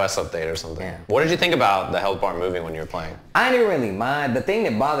an iOS update or something. Yeah. What did you think about the health bar moving when you were playing? I didn't really mind. The thing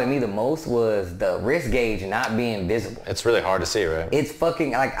that bothered me the most was the wrist gauge not being visible. It's really hard to see, right? It's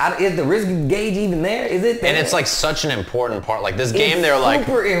fucking like, is the wrist gauge even there? Is it there? And it's like such an important part. Like this game, they're like,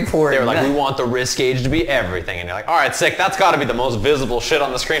 super important. They were like, we want the wrist gauge to be everything. And you're like, all right, sick. That's got to be the most visible shit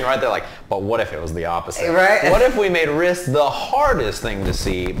on the screen right there. Like, but what if it was the opposite? Right? What if we made wrist the hardest thing to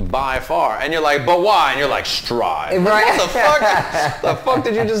see by far? And you're like, but why? And you're like, strive. Right? What the fuck? The fuck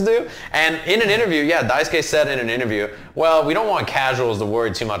did you just do? And in an interview, Daisuke said in an interview, well, we don't want casuals to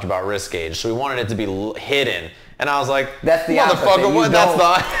worry too much about wrist gauge, so we wanted it to be hidden. And I was like, that's the motherfucker, what?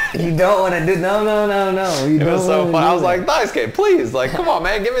 That's the... You don't want to do... No. It was so fun. I was like, Daisuke, please. Like, come on,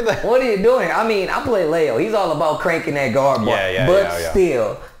 man. Give me the... What are you doing? I mean, I play Leo. He's all about cranking that guard bar.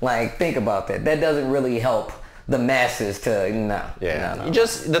 Still, like, think about that. That doesn't really help the masses to no. Yeah. No. You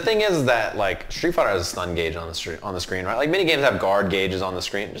just, the thing is that like Street Fighter has a stun gauge on the screen, right? Like many games have guard gauges on the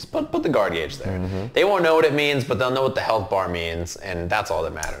screen. Just put the guard gauge there. They won't know what it means, but they'll know what the health bar means, and that's all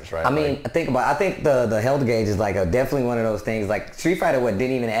that matters, right? I mean, I think the health gauge is like definitely one of those things. Like Street Fighter,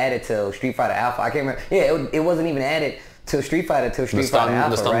 didn't even add it till Street Fighter Alpha. I can't remember. Yeah, it wasn't even added till Street Fighter Fighter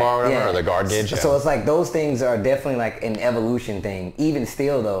Alpha, the stun right? bar or whatever, yeah. or the guard gauge. So it's like those things are definitely like an evolution thing. Even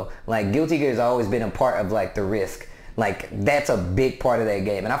still though, like Guilty Gear has always been a part of like the risk. Like that's a big part of that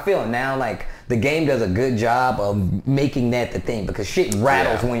game, and I feel now like the game does a good job of making that the thing because shit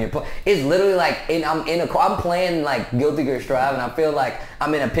rattles when you're playing. It's literally like I'm playing like Guilty Gear Strive, and I feel like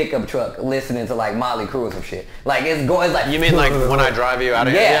I'm in a pickup truck listening to like Motley Crue or some shit. Like it's like you mean like when I drive you out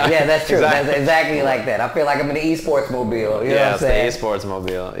of here? Yeah, that's true. Exactly. That's exactly like that. I feel like I'm in the esports mobile. You know what I'm saying? It's the esports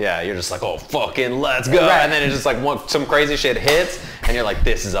mobile. Yeah, you're just like, oh fucking let's go, right. and then it's just like some crazy shit hits, and you're like,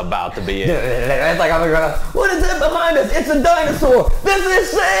 this is about to be it. That's like I'm going, what is that behind us? It's a dinosaur. This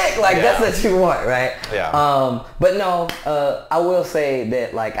is sick. Like that's what you want, right? Yeah. But no, I will say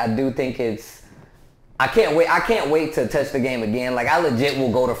that like I do think I can't wait to touch the game again. Like I legit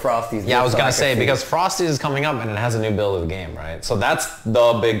will go to Frosty's. Yeah, I was gonna say because Frosty's is coming up and it has a new build of the game, right? So that's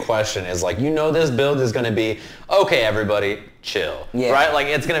the big question is like, this build is gonna be, okay, everybody, chill. Yeah. Right? Like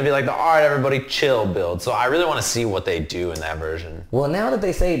it's gonna be like the alright, everybody, chill build. So I really want to see what they do in that version. Well, now that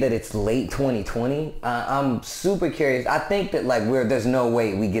they say that it's late 2020, I'm super curious. I think that like there's no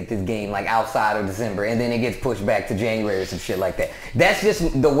way we get this game like outside of December and then it gets pushed back to January or some shit like that. That's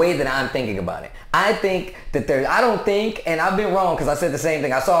just the way that I'm thinking about it. I think that and I've been wrong because I said the same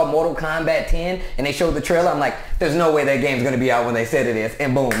thing. I saw Mortal Kombat 10 and they showed the trailer. I'm like, there's no way that game's gonna be out when they said it is.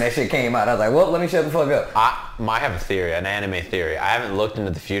 And boom, that shit came out. I was like, well, let me shut the fuck up. I have a theory, an anime theory. I haven't looked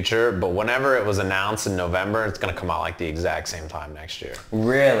into the future, but whenever it was announced in November, it's gonna come out like the exact same time next year.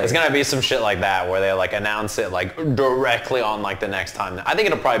 Really? It's gonna be some shit like that where they like announce it like directly on like the next time. I think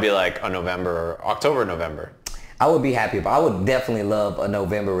it'll probably be like a October, November. I would be happy, but I would definitely love a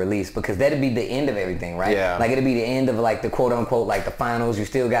November release because that'd be the end of everything, right? Yeah. Like it'd be the end of like the quote unquote like the finals. You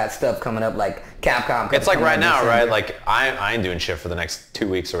still got stuff coming up like Capcom. It's like right now, right? Like I ain't doing shit for the next 2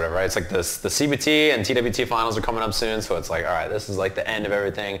 weeks or whatever, right? It's like the CBT and TWT finals are coming up soon, so it's like, all right, this is like the end of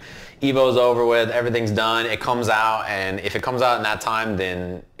everything. Evo's over with, everything's done. It comes out, and if it comes out in that time,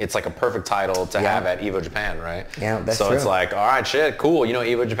 then it's like a perfect title to have at Evo Japan, right? Yeah, that's true. So it's like, all right, shit, cool.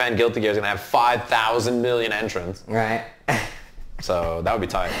 Evo Japan Guilty Gear is gonna have 5,000 million entrants. Right. So that would be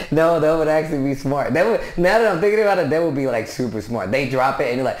tight. No, that would actually be smart. Now that I'm thinking about it, that would be like super smart. They drop it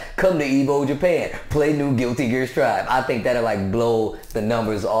and you're like, come to Evo Japan, play new Guilty Gear Strive. I think that'll like blow the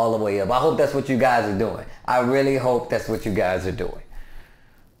numbers all the way up. I hope that's what you guys are doing. I really hope that's what you guys are doing.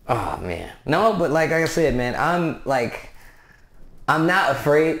 Oh man. No, but like I said, man, I'm not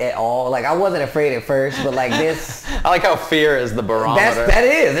afraid at all. Like I wasn't afraid at first, but like this. I like how fear is the barometer.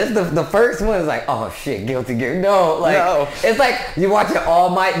 That's the first one is like, oh shit, Guilty Gear. No, it's like you watching All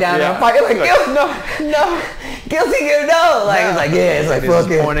Might down there fight. You're like, no, Guilty Gear, no. Like it's like it's like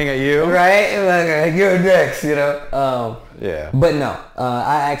fucking pointing at you, right? Like, you're next, Yeah. But no,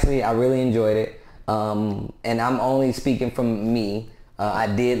 I really enjoyed it, and I'm only speaking from me. I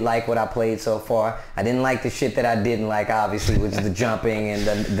did like what I played so far. I didn't like the shit that I didn't like, obviously, which is the jumping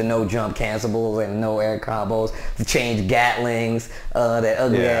and the no jump cancelables and no air combos, the change Gatlings, that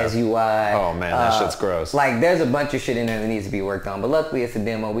ugly ass UI. Oh man, that shit's gross. Like there's a bunch of shit in there that needs to be worked on. But luckily it's a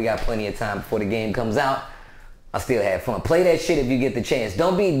demo. We got plenty of time before the game comes out. I still have fun. Play that shit if you get the chance.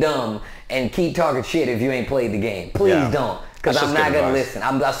 Don't be dumb and keep talking shit if you ain't played the game. Please don't. Because I'm not going to listen.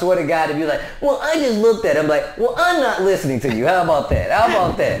 I swear to God, if you're like, well, I just looked at it. I'm like, well, I'm not listening to you. How about that?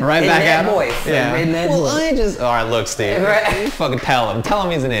 Right back at him. Voice. Yeah. In that voice. All right, look, Steve. Right. You fucking tell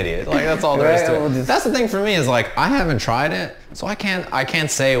him he's an idiot. Like, that's all there is to it. That's the thing for me is like, I haven't tried it, so I can't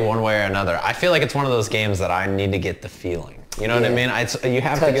say one way or another. I feel like it's one of those games that I need to get the feeling. You know what I mean? You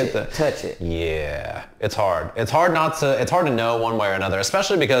have to get touch it. Yeah, it's hard. It's hard to know one way or another,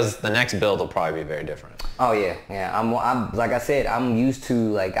 especially because the next build will probably be very different. Oh yeah. I'm like I said, I'm used to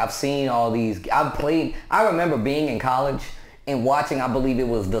like I've seen all these. I remember being in college and watching. I believe it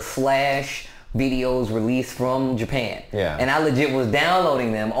was the Slash videos released from Japan. Yeah. And I legit was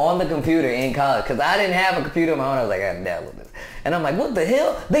downloading them on the computer in college because I didn't have a computer of my own. I was like, I gotta download this. And I'm like, what the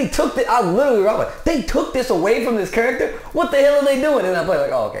hell? They took this. I literally wrote like, they took this away from this character. What the hell are they doing? And I play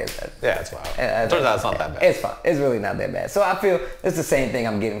like, oh, okay. It's fine. Turns out it's not that bad. It's fine. It's really not that bad. So I feel it's the same thing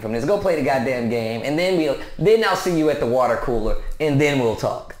I'm getting from this. Go play the goddamn game, and then I'll see you at the water cooler, and then we'll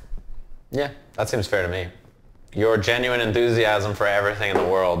talk. Yeah, that seems fair to me. Your genuine enthusiasm for everything in the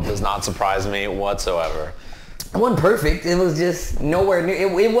world does not surprise me whatsoever. It wasn't perfect. It was just nowhere near. It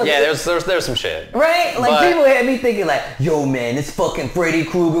wasn't. Yeah, there's some shit. Right? Like, people had me thinking like, yo, man, it's fucking Freddy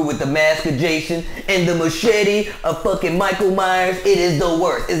Krueger with the mask of Jason and the machete of fucking Michael Myers. It is the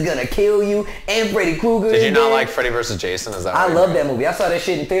worst. It's gonna kill you. And Freddy Krueger. Did you not like Freddy vs. Jason? Is that? I love that movie. I saw that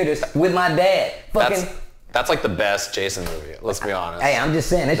shit in theaters with my dad. Fucking. That's like the best Jason movie. Let's be honest. Hey, I'm just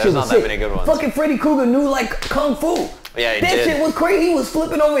saying that There's shit was not sick. that many good ones. Fucking Freddy Krueger knew like kung fu. Yeah, he that did. shit was crazy. He was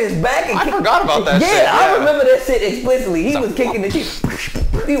flipping over his back and I forgot about that shit. Yeah, I Yeah. remember that shit explicitly. He was kicking the shit.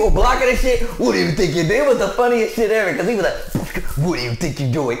 He was blocking the shit. What do you think you're doing? It was the funniest shit ever because he was like, what do you think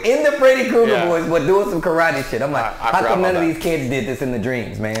you're doing? In the Freddy Krueger voice, but doing some karate shit. I'm like, how come none of these kids did this in the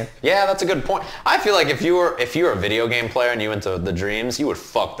dreams, man? Yeah, that's a good point. I feel like if you were a video game player and you went to the dreams, you would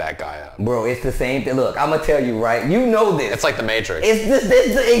fuck that guy up. Bro, it's the same thing. Look, I'm gonna tell you, right? You know this. It's like the Matrix. It's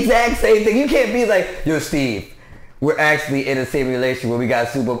the exact same thing. You can't be like, yo, Steve, we're actually in a simulation where we got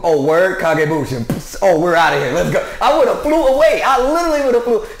super. Oh, word, Kagebushin. Oh, we're out of here. Let's go. I would have flew away. I literally would have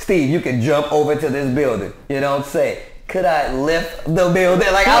flew. Steve, you can jump over to this building. You don't say. Could I lift the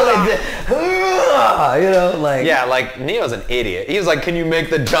building? Like, I would just, you know, like. Yeah, like, Neo's an idiot. He's like, can you make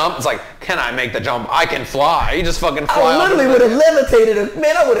the jump? It's like, can I make the jump? I can fly. You just fucking fly. I literally would have levitated.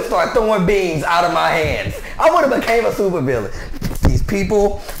 Man, I would have started throwing beams out of my hands. I would have became a supervillain. These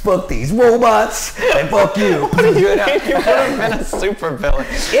people, fuck these robots, and fuck you. What do you mean you would have been a supervillain?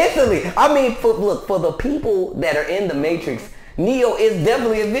 Instantly. I mean, for the people that are in the Matrix, Neo is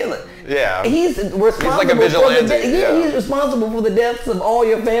definitely a villain. Yeah. He's responsible like a vigilante. He's responsible for the deaths of all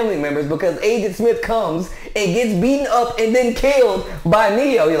your family members because Agent Smith comes and gets beaten up and then killed by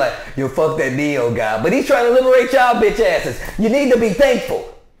Neo. You're like, you fuck that Neo guy. But he's trying to liberate y'all bitch asses. You need to be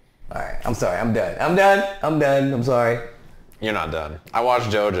thankful. All right, I'm sorry. I'm done. I'm sorry. You're not done. I watched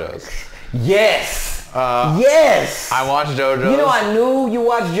JoJo's. Yes. Yes. I watched JoJo's. You know, I knew you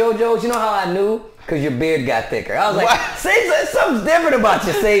watched JoJo's. You know how I knew? Because your beard got thicker. I was like, something's different about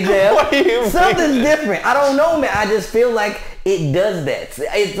you, Sajam. What do you mean? Something's different. I don't know, man. I just feel like it does that.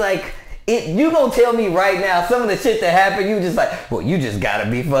 It's like, you gonna tell me right now some of the shit that happened, you just like, well, you just gotta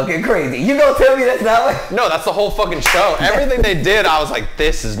be fucking crazy. You gonna tell me that's not like... No, that's the whole fucking show. Everything they did, I was like,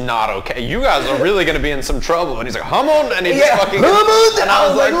 this is not okay. You guys are really gonna be in some trouble. And he's like, hum on, and he just fucking... And I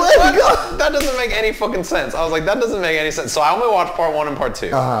was like, let's go. That doesn't make any fucking sense. I was like, that doesn't make any sense. So I only watched part 1 and part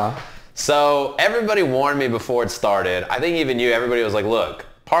 2. So everybody warned me before it started. I think even you, everybody was like, look,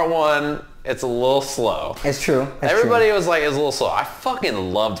 part 1, it's a little slow. It's true. Everybody was like, it's a little slow. I fucking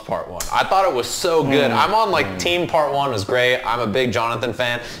loved part 1. I thought it was so good. I'm on like team part 1 was great. I'm a big Jonathan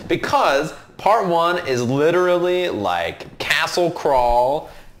fan because part 1 is literally like castle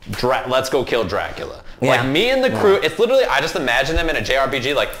crawl, let's go kill Dracula. Yeah. Like me and the crew, it's literally, I just imagine them in a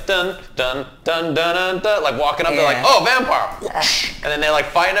JRPG like dun, dun, dun, dun, dun, dun, like walking up, they're like, oh, vampire. And then they like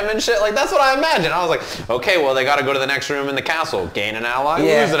fight him and shit. Like that's what I imagine. I was like, okay, well they gotta go to the next room in the castle, gain an ally,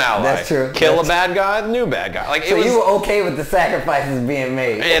 lose an ally. That's true. Kill a bad guy, new bad guy. Like So you were okay with the sacrifices being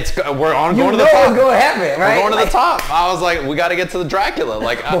made? We're on You going to know the top. what's gonna happen, right? We're going to the top. I was like, we gotta get to the Dracula.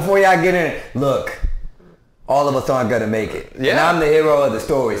 Like Before y'all get in, look, all of us aren't gonna make it. Yeah. And I'm the hero of the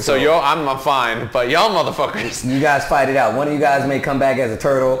story. so I'm fine, but y'all motherfuckers. You guys fight it out. One of you guys may come back as a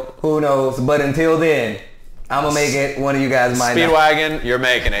turtle. Who knows? But until then, I'm gonna make it. One of you guys might not. Speedwagon, you're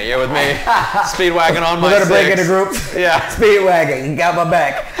making it. You're with me. Speedwagon on my We're gonna break 6. into group. Yeah. Speedwagon, you got my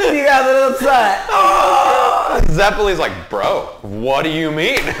back. You guys on the other side. Oh! Zeppelin's like, bro, what do you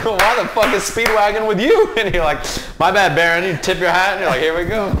mean? Why the fuck is Speedwagon with you? And you're like, my bad, Baron. You tip your hat, and you're like, here we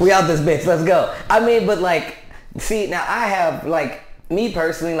go. We out this bitch. Let's go. I mean, but like, see, now I have like me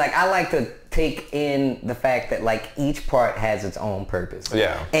personally, like I like to take in the fact that like each part has its own purpose.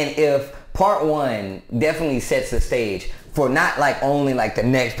 Yeah. And if part 1 definitely sets the stage for not like only like the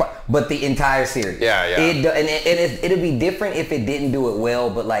next part, but the entire series. Yeah, yeah. It'd be different if it didn't do it well,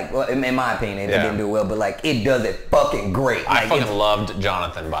 but like, well, in my opinion, if it didn't do it well, but like it does it fucking great. I Like, fucking loved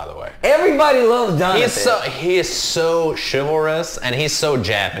Jonathan, by the way. everybody loves Jonathan. He is so chivalrous and he's so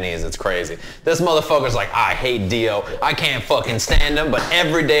Japanese. It's crazy. This motherfucker's like, I hate Dio. I can't fucking stand him, but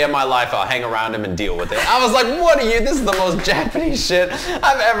every day of my life I'll hang around him and deal with it. I was like, what are you? This is the most Japanese shit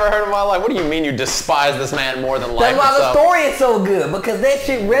I've ever heard in my life. What do you mean you despise this man more than life That's why itself? the story is so good, because that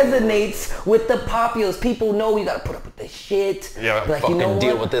shit resonates with the populace. People know you gotta put up with this shit. Yeah, like, fucking you know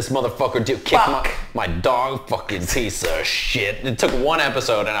deal what? with this motherfucker. Kick my dog, fucking piece of shit. It took 1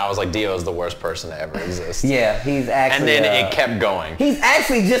 episode and I was like, Dio is the worst person to ever exist. Yeah, he's actually. And then it kept going. He's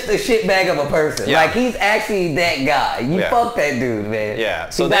actually just a shitbag of a person. Yeah. Like, he's actually that guy. You fuck that dude, man. Yeah.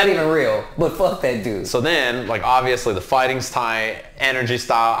 So he's not even real, but fuck that dude. So then, like, obviously the fighting's tight, energy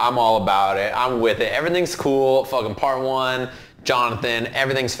style, I'm all about it. I'm with it. Everything's cool. Fucking part 1, Jonathan,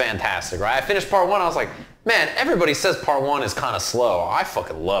 everything's fantastic, right? I finished part 1, I was like, man, everybody says part 1 is kind of slow. I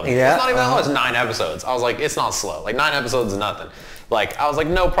fucking love it. Yeah, It's not even that long. It's 9 episodes. I was like, it's not slow. Like 9 episodes is nothing. Like, I was like,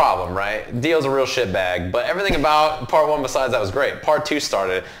 no problem, right? Dio's a real shitbag, but everything about part 1 besides that was great. Part 2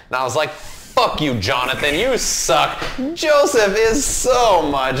 started, and I was like, fuck you, Jonathan. You suck. Joseph is so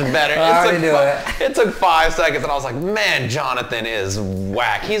much better. It took 5 seconds, and I was like, man, Jonathan is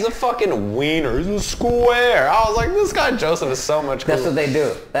whack. He's a fucking wiener. He's a square. I was like, this guy Joseph is so much cooler. That's what they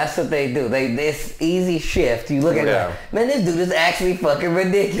do. That's what they do. This easy shift. You look at it, man, this dude is actually fucking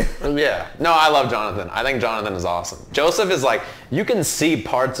ridiculous. Yeah. No, I love Jonathan. I think Jonathan is awesome. Joseph is like, you can see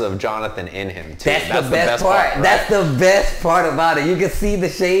parts of Jonathan in him, too. That's the best part. Right? That's the best part about it. You can see the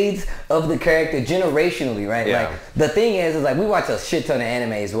shades of the character generationally, right? Yeah. Like, the thing is like, we watch a shit ton of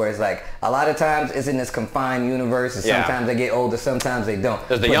animes where it's like, a lot of times it's in this confined universe, and sometimes they get older, sometimes they don't.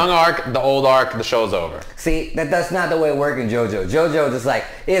 There's the young arc, the old arc, the show's over. See, that's not the way it works in JoJo. JoJo just like,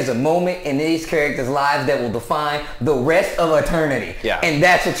 there's a moment in these characters' lives that will define the rest of eternity. Yeah. And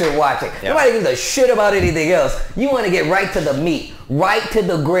that's what you're watching. Yeah. Nobody gives a shit about anything else. You want to get right to the meat, right to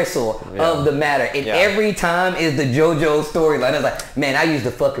the gristle of the matter. And every time is the JoJo storyline. It's like, man, I used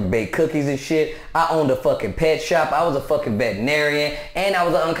to fucking bake cookies and shit. I owned a fucking pet shop. I was a fucking veterinarian. And I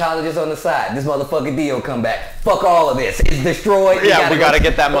was an oncologist on the side. This motherfucking Dio come back. Fuck all of this. It's destroyed. Yeah, we gotta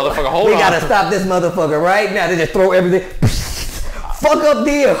get that motherfucker. Hold on. We gotta stop this motherfucker right now. They just throw everything. Fuck up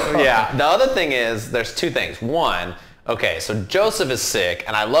Dio. Yeah. The other thing is, there's 2 things. One, okay, so Joseph is sick,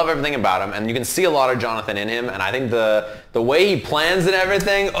 and I love everything about him, and you can see a lot of Jonathan in him, and I think the way he plans and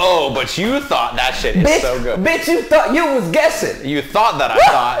everything, but you thought that shit is so good. Bitch, you thought you was guessing. You thought that I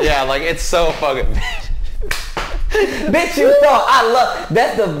thought. Yeah, like, it's so fucking... Bitch, you thought.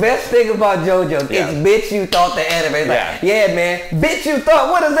 That's the best thing about JoJo. It's bitch, you thought the anime. It's like, yeah, man. Bitch, you thought.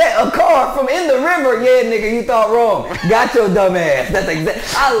 What is that? A car from In the River? Yeah, nigga, you thought wrong. Got your dumb ass. That's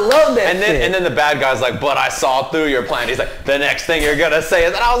exact. I love that shit. And then the bad guy's like, but I saw through your plan. He's like, the next thing you're gonna say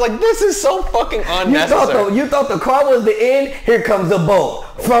is, and I was like, this is so fucking unnecessary. You thought the car was the end. Here comes a boat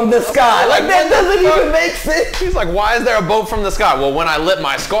from the sky. Like that doesn't even make sense. He's like, why is there a boat from the sky? Well, when I lit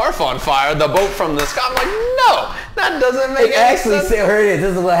my scarf on fire, the boat from the sky. I'm like, no. That doesn't make any sense. This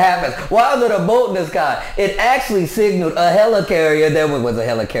is what happens. Why was it a boat in the sky? It actually signaled a helicarrier that was a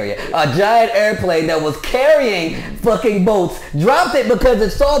helicarrier. A giant airplane that was carrying fucking boats. Dropped it because it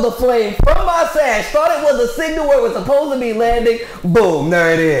saw the flame from my sash. Thought it was a signal where it was supposed to be landing. Boom,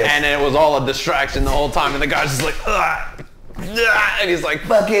 there it is. And it was all a distraction the whole time. And the guy's just like, ugh. And he's like,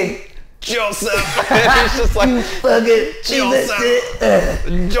 fucking Joseph. And he's just like, you fucking Joseph.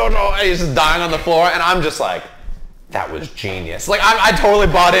 Jojo. And he's just dying on the floor. And I'm just like, that was genius. Like, I totally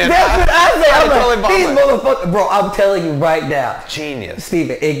bought in. That's what I said. I'm like, these motherfuckers, bro, I'm telling you right now. Genius.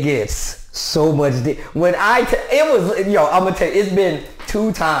 Steven, it gets so much deep. When I'm gonna tell you, it's been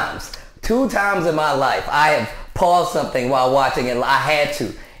 2 times. 2 times in my life, I have paused something while watching it. I had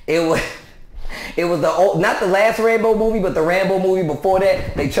to. It was not the last Rambo movie, but the Rambo movie before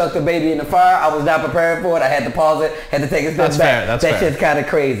that. They chucked the baby in the fire. I was not prepared for it. I had to pause it. Had to take a step back. That's fair. That shit's kind of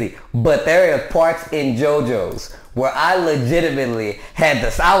crazy. But there are parts in JoJo's where I legitimately had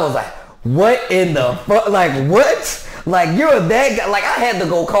this. I was like, what in the fuck? Like, what? Like, you're that guy. Like, I had to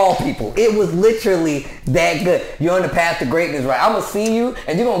go call people. It was literally that good. You're on the path to greatness, right? I'm going to see you,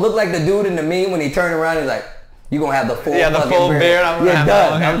 and you're going to look like the dude in the meme when he turned around and he's like, you're going to have the full beard.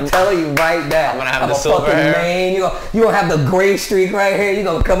 I'm telling you right now. I'm going to have the silver hair. Mane. You're going to have the gray streak right here. You're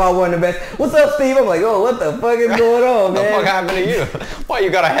going to come out one of the best. What's up, Steve? I'm like, oh, what the fuck is going on, man? What the fuck happened to you? Why you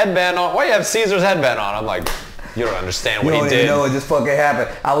got a headband on? Why you have Caesar's headband on? I'm like, you don't understand what he did. You don't even know what just fucking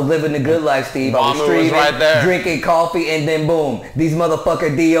happened. I was living the good life, Steve. I was streaming, right there, drinking coffee, and then boom. These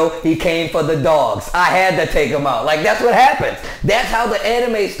motherfucker Dio, he came for the dogs. I had to take him out. Like, that's what happens. That's how the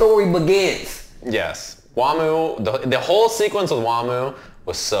anime story begins. Yes. Wamu, the whole sequence with Wamu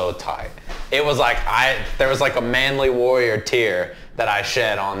was so tight. It was like, there was like a manly warrior tear that I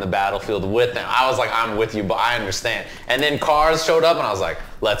shed on the battlefield with them. I was like, I'm with you, but I understand. And then Cars showed up, and I was like,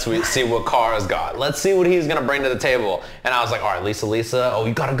 let's see what Cars got. Let's see what he's gonna bring to the table. And I was like, all right, Lisa, oh,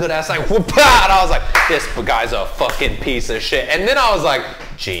 you got a good ass, like, whoop, and I was like, this guy's a fucking piece of shit. And then I was like,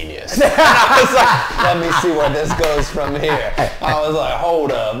 genius. And I was like, let me see where this goes from here. I was like,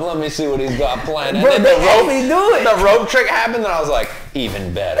 hold up, let me see what he's got planned. And then the rope trick happened, and I was like,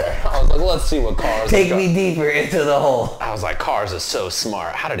 even better. I was like, let's see what Cars Take me deeper into the hole. I was like, Cars is so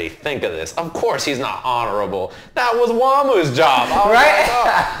smart. How did he think of this? Of course he's not honorable. That was Wamu's job. Right? Like,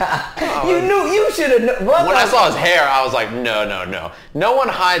 You should have known. When I saw his hair, I was like, no. No one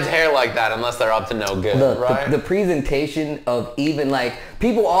hides hair like that unless they're up to no good, Look, right? the presentation of even like,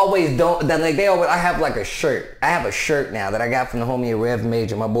 people always don't, that like they always, I have like a shirt. I have a shirt now that I got from the homie Rev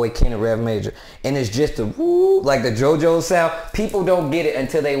Major, my boy Ken Rev Major. And it's just the woo, like the JoJo sound. People don't get it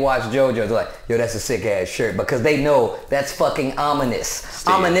until they watch JoJo. They're like, yo, that's a sick ass shirt, because they know that's fucking ominous.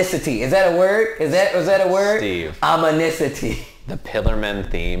 Steve. Ominosity. Is that a word? Is that a word? Steve. Ominosity. The Pillarmen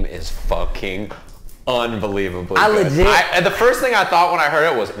theme is fucking unbelievably I good. legit- And the first thing I thought when I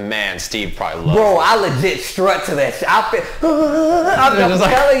heard it was, man, Steve probably loves Bro, it. I legit strut to that shit. I'm just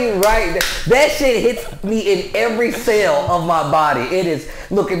like- telling you right, that shit hits me in every cell of my body. It is,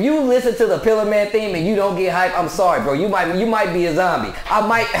 look, if you listen to the Pillarman theme and you don't get hype, I'm sorry, bro. You might be a zombie. I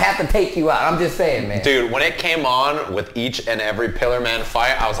might have to take you out. I'm just saying, man. Dude, when it came on with each and every Pillarman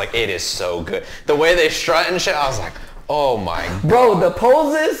fight, I was like, it is so good. The way they strut and shit, I was like, oh my god. Bro, the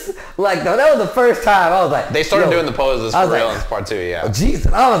poses, like, that was the first time I was like, They started doing the poses I for was real like, in part 2, yeah.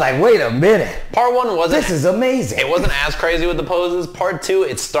 Jesus, I was like, wait a minute. Part 1 wasn't... This is amazing. It wasn't as crazy with the poses. Part 2,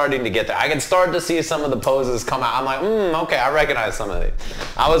 it's starting to get there. I can start to see some of the poses come out. I'm like, okay, I recognize some of these.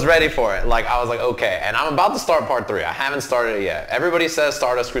 I was ready for it. Like, I was like, okay. And I'm about to start part 3. I haven't started it yet. Everybody says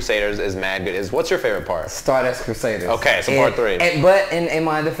Stardust Crusaders is mad good. What's your favorite part? Stardust Crusaders. Okay, so part 3. But in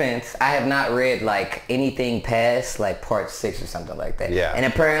my defense, I have not read like anything past like part 6 or something like that. Yeah. And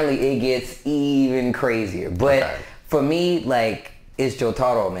apparently it gets even crazier. But Okay. for me, like, it's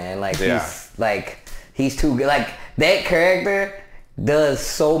Jotaro, man. Like, Yeah. he's too good. Like, that character does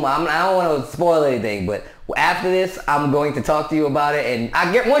so much. I don't want to spoil anything, but after this, I'm going to talk to you about it, and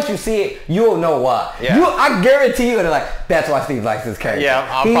I get, once you see it, you'll know why. Yeah. I guarantee you, they're like, that's why Steve likes this character. Yeah,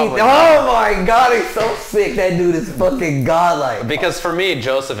 I'll He- probably- oh my god, he's so sick. That dude is fucking godlike. Because for me,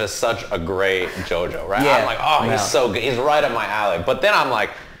 Joseph is such a great JoJo, right? Yeah. I'm like, oh, No. he's so good. He's right up my alley. But then I'm like,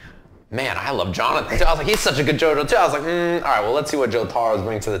 man, I love Jonathan too. I was like, he's such a good JoJo too. I was like, all right, well, let's see what Jotaro's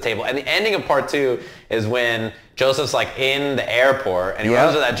bringing to the table. And the ending of part 2 is when Joseph's like in the airport and he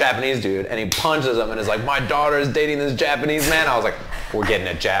runs to that Japanese dude and he punches him and is like, my daughter is dating this Japanese man. I was like, we're getting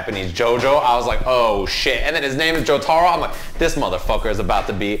a Japanese JoJo. I was like, oh shit. And then his name is Jotaro. I'm like, this motherfucker is about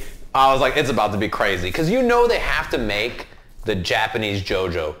to be, I was like, it's about to be crazy. Because you know they have to make the Japanese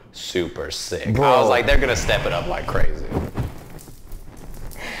JoJo super sick. Bro. I was like, they're going to step it up like crazy.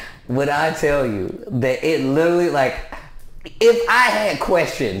 Would I tell you that it literally, like, if I had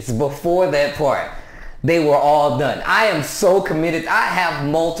questions before that part, they were all done. I am so committed. I have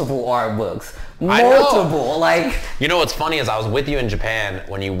multiple art books. I know. Multiple. Like, You know what's funny is I was with you in Japan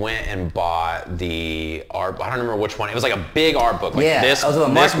when you went and bought the art. I don't remember which one. It was like a big art book, like yeah, this I was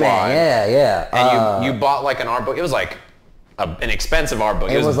with this Markman. wide. Yeah. And you bought like an art book. It was like an expensive art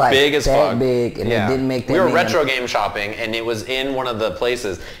book. It was like big as that fuck. big, and it didn't make that We were many. retro game shopping, and it was in one of the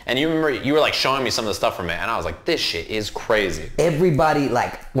places. And you remember you were like showing me some of the stuff from it, and I was like, this shit is crazy. Everybody,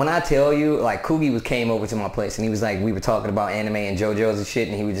 like, when I tell you, like, Kugi came over to my place and he was like, we were talking about anime and JoJo's and shit,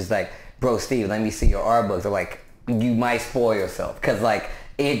 and he was just like, bro, Steve, let me see your art books. I'm like, you might spoil yourself, because like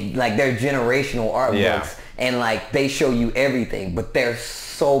they're generational art books, and like they show you everything, but they're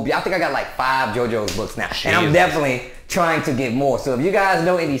so. I think I got like 5 JoJo's books now, and I'm Jesus. definitely trying to get more. So if you guys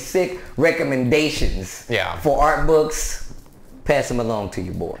know any sick recommendations for art books, pass them along to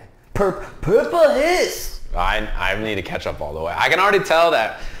your boy. Purple Hiss. I need to catch up all the way. I can already tell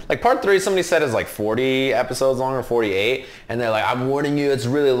that, like, part 3, somebody said is like 40 episodes long or 48, and they're like, I'm warning you, it's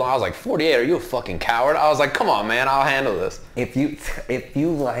really long. I was like, 48? Are you a fucking coward? I was like, come on, man, I'll handle this. If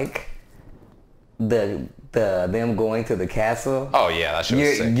you like them going to the castle, Oh yeah, that shit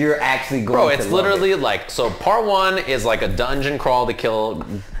was sick. you're actually going Bro, to it's love literally it. like, so part 1 is like a dungeon crawl to kill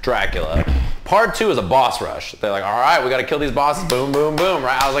Dracula. Part 2 is a boss rush. They're like, all right, we got to kill these bosses, boom, boom, boom,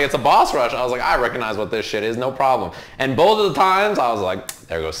 right? I was like, it's a boss rush. I was like, I recognize what this shit is, no problem. And both of the times, I was like,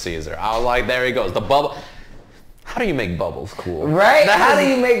 there goes Caesar. I was like, there he goes. The bubble. How do you make bubbles cool? Right? How do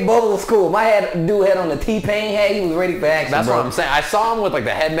you make Bubbles cool? My dude had on the T-Pain hat. He was ready for action, That's bro. what I'm saying. I saw him with like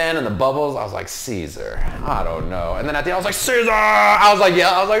the headband and the bubbles. I was like, Caesar. I don't know. And then at the end, I was like, Caesar. I was like, yeah.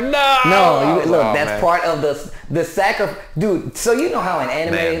 I was like, no. I No, was look, like, oh, that's man. part of the sacrifice. Dude, so you know how in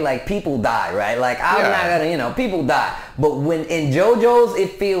anime, Man. like, people die, right? Like, I'm Yeah. not gonna, people die. But when in JoJo's,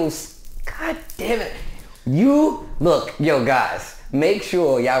 it feels, god damn it. Look, yo, guys, make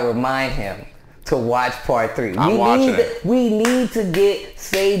sure y'all remind him to watch part 3. I'm watching it. We need to get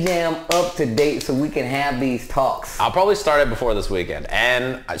Sajam up to date so we can have these talks. I'll probably start it before this weekend.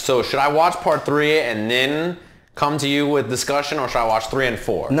 And so should I watch part 3 and then come to you with discussion, or should I watch 3 and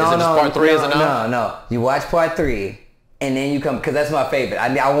 4? No, is it just part 3 is enough? No. You watch part 3 and then you come, because that's my favorite.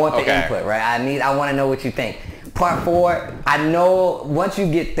 I want the Okay. input, right? I want to know what you think. part 4, I know once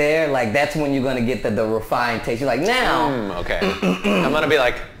you get there, like that's when you're gonna get the refined taste. You're like, now. Okay. I'm gonna be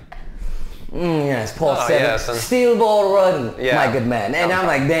like, yes, Paul 7. Yes, and Steel ball run, yeah. my good man. And I'm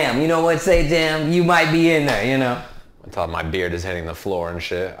like, damn, you know what, Sajam, you might be in there, you know? until my beard is hitting the floor and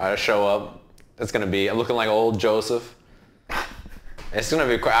shit. I show up. It's gonna be. I'm looking like old Joseph. It's gonna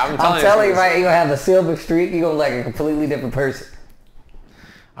be. I'm telling you, right? You're gonna have a silver streak. You're gonna look like a completely different person.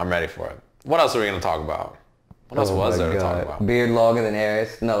 I'm ready for it. What else are we gonna talk about? What else was there to talk about? Beard longer than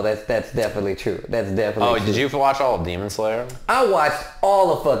Aries. No, that's definitely true. That's definitely true. Did you watch all of Demon Slayer? I watched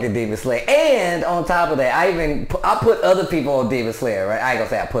all of fucking Demon Slayer. And on top of that, I put other people on Demon Slayer, right? I ain't gonna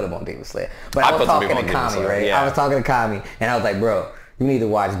say I put them on Demon Slayer. But I was talking to Kami, right? Yeah. I was talking to Kami, and I was like, bro, you need to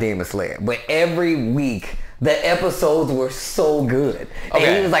watch Demon Slayer. But every week, the episodes were so good. Okay.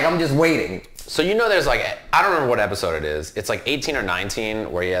 And he was like, I'm just waiting. So you know there's like, I don't remember what episode it is. It's like 18 or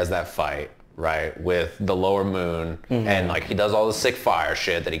 19 where he has that fight, right, with the lower moon. Mm-hmm. And like he does all the sick fire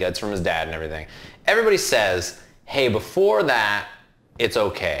shit that he gets from his dad and everything. Everybody says, hey, before that, it's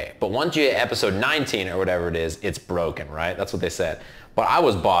okay. But once you hit episode 19 or whatever it is, it's broken, right? That's what they said. But I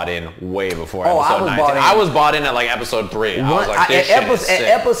was bought in way before episode 19. I was bought in at like episode 3. I was like, this shit is sick.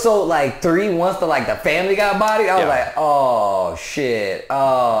 At episode like 3, once the family got bodied, I was like, oh shit, they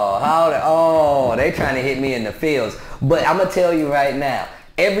trying to hit me in the fields. But I'm gonna tell you right now,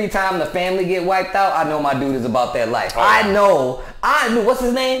 every time the family get wiped out, I know my dude is about that life. I knew, what's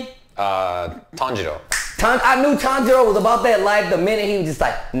his name? Tanjiro. I knew Tanjiro was about that life the minute he was just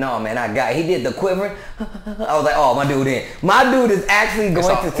like, no man, he did the quivering. I was like, oh, my dude in. My dude is actually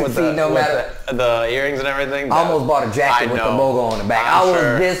going to succeed no matter. The earrings and everything? I almost bought a jacket with the logo on the back. I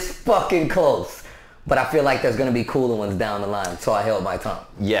was this fucking close. But I feel like there's going to be cooler ones down the line, so I held my tongue.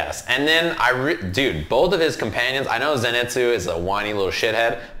 Yes, and then dude, both of his companions, I know Zenitsu is a whiny little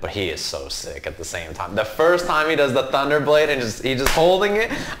shithead, but he is so sick at the same time. The first time he does the Thunderblade and he's just holding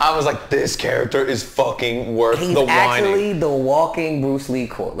it, I was like, this character is fucking worth the whining. He's actually the walking Bruce Lee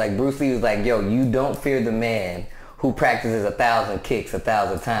quote. Like, Bruce Lee was like, yo, you don't fear the man who practices 1,000 kicks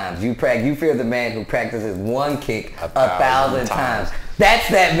 1,000 times. You fear the man who practices one kick 1,000 times. That's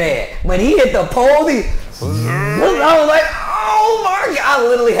that man. When he hit the pole, I was like, oh my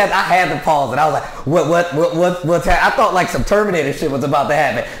God. I had to pause it. I was like, what's happening? I thought like some Terminator shit was about to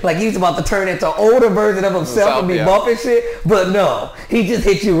happen. Like he was about to turn into an older version of himself and be bumping shit. But no, he just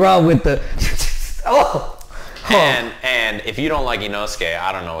hit you wrong with the, And if you don't like Inosuke,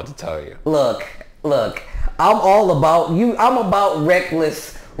 I don't know what to tell you. Look. I'm all about you. I'm about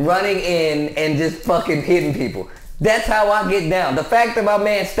reckless running in and just fucking hitting people. That's how I get down. The fact that my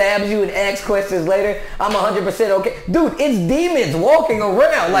man stabs you and asks questions later, I'm 100% okay. Dude, it's demons walking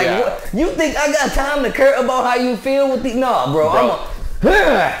around. Like, what, you think I got time to care about how you feel with the... Nah, bro.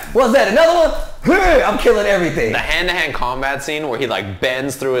 What's that? Another one? I'm killing everything. The hand-to-hand combat scene where he like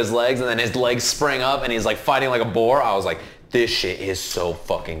bends through his legs and then his legs spring up and he's like fighting like a boar. I was like, this shit is so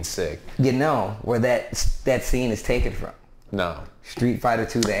fucking sick. You know where that scene is taken from? No. Street Fighter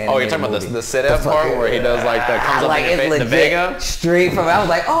 2, the animated Oh, you're talking about the sit-up part where he does like that comes like up in the Vega? Straight from, I was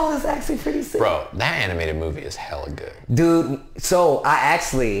like, oh, that's actually pretty sick. Bro, that animated movie is hella good. Dude, so I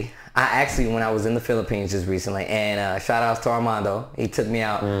actually, when I was in the Philippines just recently, and shout outs to Armando, he took me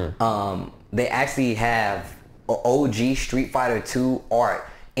out, they actually have a OG Street Fighter 2 art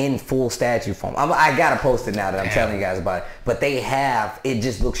in full statue form. I gotta post it now that I'm telling you guys about it. But they have, it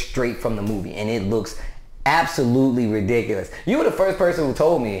just looks straight from the movie, and it looks absolutely ridiculous. You were the first person who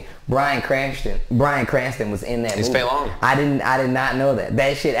told me Bryan Cranston was in that movie. He's Fei Long. I did not know that.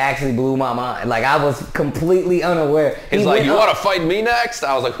 That shit actually blew my mind. Like I was completely unaware. He's like, you want to fight me next?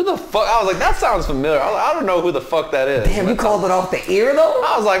 I was like, who the fuck? I was like, that sounds familiar. I was like, I don't know who the fuck that is. Damn, you called it off the ear though?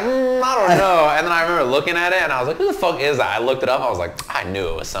 I was like, I don't know. And then I remember looking at it and I was like, who the fuck is that? I looked it up. I was like, I knew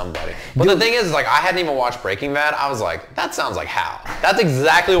it was somebody. But the thing is, like, I hadn't even watched Breaking Bad. I was like, that sounds like Hal. That's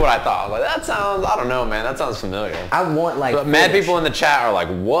exactly what I thought. I was like, that sounds, I don't know, man. That sounds familiar. I want like. But mad people in the chat are like,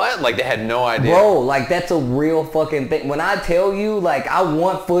 what? Like they had no idea. Bro, like that's a real fucking thing. When I tell you, like, I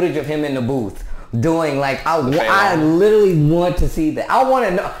want footage of him in the booth doing, like, I literally want to see that. I want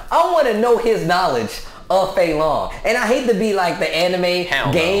to know his knowledge of Fei Long. And I hate to be like the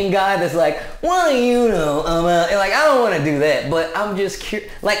anime game guy that's like, what do you know? And like, I don't want to do that, but I'm just curious.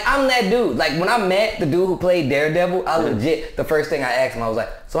 Like, I'm that dude. Like, when I met the dude who played Daredevil, I legit, the first thing I asked him, I was like,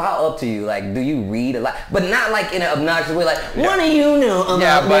 so how up to you? Like, do you read a lot? But not like in an obnoxious way, like, what do you know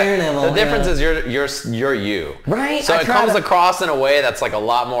about Daredevil? The difference is you're you. Right? So it comes across in a way that's like a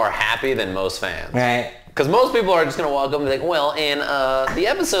lot more happy than most fans. Right. Because most people are just going to walk up and be like, well, in the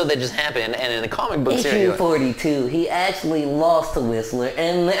episode that just happened and in the comic book series. Issue 42, he actually lost to Whistler.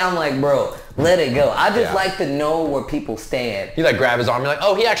 And I'm like, bro, let it go. I just like to know where people stand. You like grab his arm, you're like,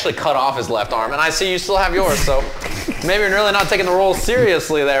 oh, he actually cut off his left arm, and I see you still have yours, so maybe you're really not taking the role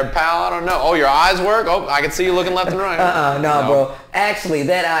seriously there, pal. I don't know. Oh, your eyes work? Oh, I can see you looking left and right. No, bro. Actually,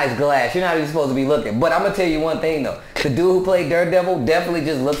 that eye's glass. You're not even supposed to be looking. But I'm going to tell you one thing, though. The dude who played Daredevil definitely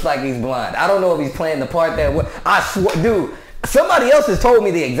just looks like he's blind. I don't know if he's playing the part that way. I swear, dude. Somebody else has told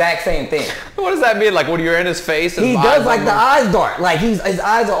me the exact same thing. What does that mean? Like when you're in his face? He does like the eyes dart. Like his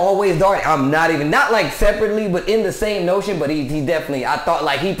eyes are always darting. I'm not like separately, but in the same notion. But he definitely, I thought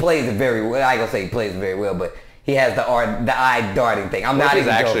like he plays it very well. I ain't gonna say he plays it very well, but he has the eye darting thing. I'm not even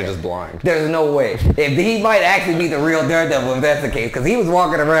joking. He's actually just blind. There's no way. If he might actually be the real Daredevil if that's the case, because he was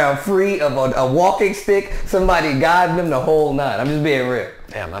walking around free of a walking stick. Somebody guiding him the whole nine. I'm just being real.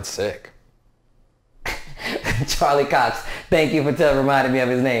 Damn, that's sick. Charlie Cox, thank you for reminding me of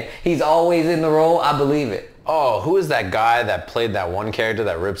his name. He's always in the role. I believe it. Oh, who is that guy that played that one character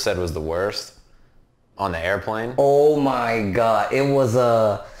that Rip said was the worst on the airplane? Oh my God. It was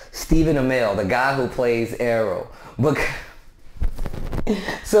Stephen Amell, the guy who plays Arrow.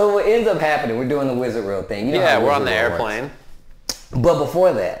 So what ends up happening, we're doing the Wizard World thing. You know yeah, we're on the airplane. But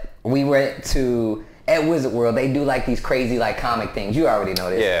before that, we went to... At Wizard World, they do like these crazy like comic things. You already know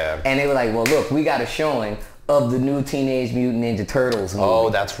this. Yeah. And they were like, well, look, we got a showing of the new Teenage Mutant Ninja Turtles movie. Oh,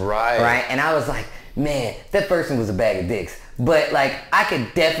 that's right. Right? And I was like, man, that first one was a bag of dicks. But like, I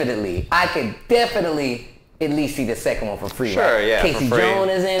could definitely at least see the second one for free. Sure, right? yeah, Casey for free.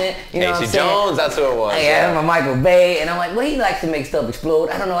 Jones is in it. You know what I'm Casey saying? Jones, that's who it was. Yeah, I'm a Michael Bay. And I'm like, well, he likes to make stuff explode.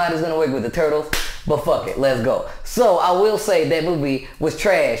 I don't know how this is going to work with the Turtles. But fuck it, let's go. So I will say that movie was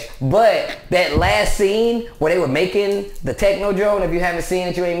trash, but that last scene where they were making the Technodrome, if you haven't seen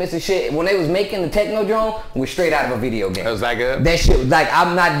it, you ain't missing shit. When they was making the Technodrome, was straight out of a video game. Was that good? That shit was like,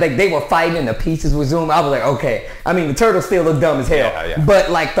 I'm not, like they were fighting and the pieces were zooming. I was like, okay. I mean, the turtles still look dumb as hell. Yeah.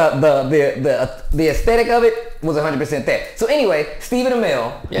 But like the aesthetic of it was 100% that. So anyway, Stephen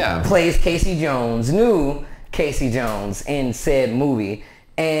Amell plays Casey Jones, new Casey Jones in said movie.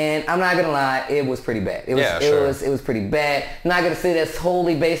 And I'm not gonna lie, it was pretty bad. It was pretty bad. I'm not gonna say that's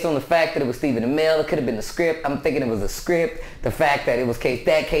totally based on the fact that it was Stephen Amell. It could have been the script. I'm thinking it was the script. The fact that it was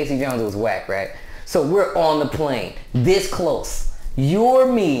Casey Jones was whack, right? So we're on the plane, this close.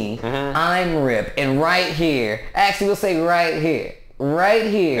 You're me, I'm Rip, and right here, actually we'll say right here,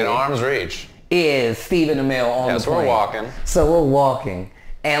 in arm's reach, is Stephen Amell on the plane. Yeah, so we're walking. So we're walking,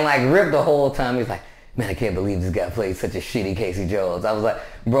 and like Rip the whole time he's like, man, I can't believe this guy played such a shitty Casey Jones. I was like,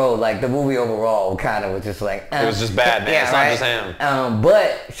 bro, like the movie overall kind of was just like, it was just bad, man. Yeah, it's not just him.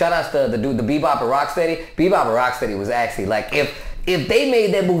 But shout outs to the dude, the Bebop and Rocksteady. Bebop and Rocksteady was actually like, if they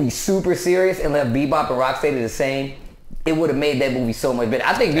made that movie super serious and left Bebop and Rocksteady the same, it would have made that movie so much better.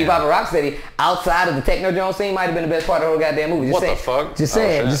 I think Bebop and Rocksteady, outside of the Technodrome scene, might have been the best part of the whole goddamn movie. The fuck? Just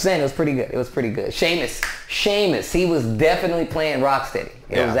saying, it was pretty good. It was pretty good. Sheamus, he was definitely playing Rocksteady.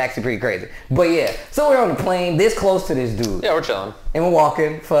 It was actually pretty crazy. But yeah, so we're on the plane, this close to this dude. Yeah, we're chilling. And we're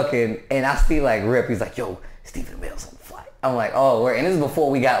walking, and I see like Rip, he's like, yo, Stephen Amell's on the flight. I'm like, oh, and this is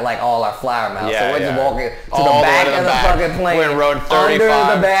before we got like all our flyer miles. So we're just walking to the back of the fucking plane. We're in road 35.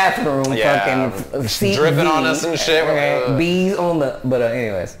 Under the bathroom, fucking seat dripping on us and shit. Okay, bees on the, but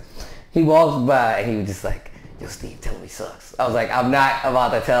anyways. He walks by and he was just like, yo, Steve, tell him he sucks. I was like, I'm not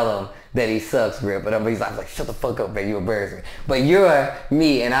about to tell him that he sucks, Rip. But he's like, shut the fuck up, man, you embarrass me. But you're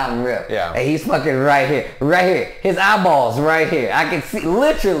me and I'm Rip. Yeah. And he's fucking right here. His eyeballs right here. I can see,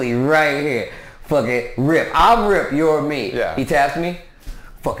 literally right here. Fucking Rip. I'm Rip, you're me. Yeah. He taps me.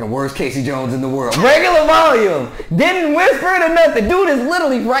 Fucking worst Casey Jones in the world. Regular volume. Didn't whisper it or nothing. Dude is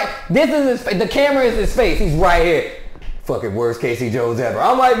literally right. This is his, the camera is his face. He's right here. Fucking worst Casey Jones ever.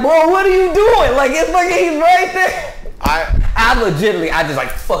 I'm like, bro, what are you doing? Like, it's fucking, he's right there. I just like,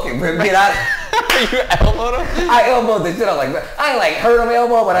 fucking Rip, get out. You elbowed him? I elbowed the shit. I was like, I ain't like hurt him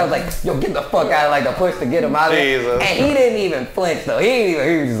elbow, but I was like, yo, get the fuck out of like the push to get him out of there. And he didn't even flinch though. He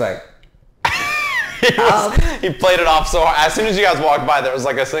was just like, he played it off so hard. As soon as you guys walked by, there was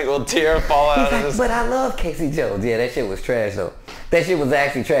like a single tear fall out of his. But I love Casey Jones. Yeah, that shit was trash though. That shit was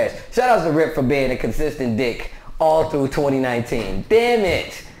actually trash. Shout out to Rip for being a consistent dick all through 2019. Damn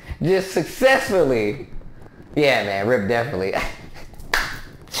it. Just successfully. Yeah, man, Rip definitely.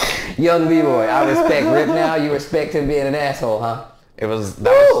 Young B-boy, I respect Rip now. You respect him being an asshole, huh? It was,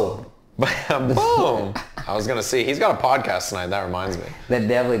 that was, boom. I was gonna see. He's got a podcast tonight. That reminds me. That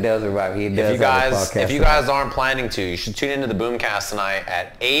definitely does remind me. He does If you guys aren't planning to, you should tune into the Boomcast tonight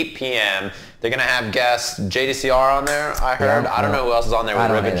at 8 p.m. They're gonna have guests JDCR on there. I heard. I don't know who else is on there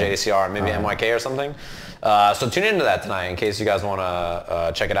with Ribbon, JDCR, maybe MYK or something. So tune into that tonight in case you guys want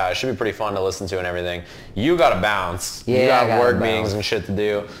to check it out. It should be pretty fun to listen to and everything. You gotta bounce. Yeah, you got work meetings and shit to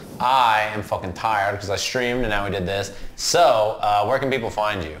do. I am fucking tired because I streamed and now we did this. So where can people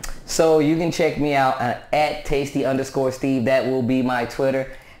find you? So you can check me out at tasty_Steve. That will be my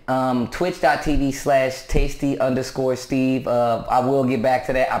Twitter. Twitch.tv/tasty_Steve. I will get back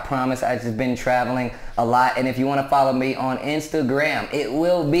to that. I promise. I've just been traveling a lot. And if you want to follow me on Instagram, it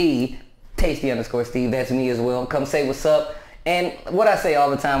will be tasty_Steve. That's me as well. Come say what's up. And what I say all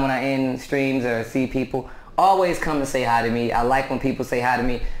the time when I end streams or see people, always come and say hi to me. I like when people say hi to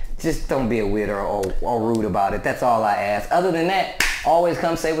me. Just don't be a weirdo or rude about it. That's all I ask. Other than that, always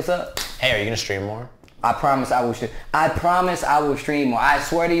come say what's up. Hey, are you gonna stream more? I promise I will stream. I promise I will stream more. I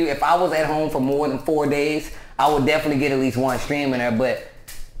swear to you, if I was at home for more than 4 days, I would definitely get at least one stream in there. But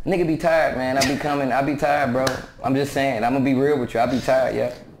nigga be tired, man. I be tired, bro. I'm just saying. I'm gonna be real with you. I be tired,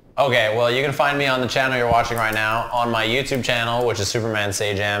 yeah. Okay, well, you can find me on the channel you're watching right now, on my YouTube channel, which is Superman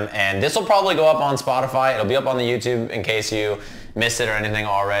Sajam, and this will probably go up on Spotify. It'll be up on the YouTube in case you missed it or anything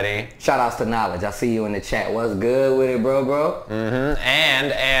already. Shout outs to Knowledge. I see you in the chat. What's good with it, bro? Mm-hmm.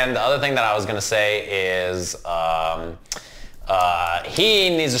 And the other thing that I was gonna say is he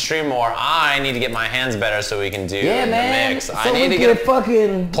needs to stream more. I need to get my hands better so we can do the mix. So I need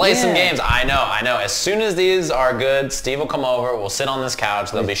to play some games. I know. As soon as these are good, Steve will come over. We'll sit on this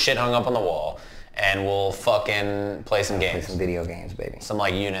couch. There'll be shit hung up on the wall. And we'll fucking play some games. Play some video games, baby. Some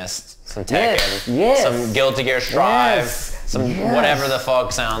like Eunice, some Tekken, some Guilty Gear Strive, some whatever the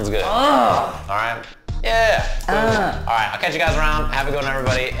fuck sounds good. Alright? Yeah. Cool. Alright, I'll catch you guys around. Have a good one,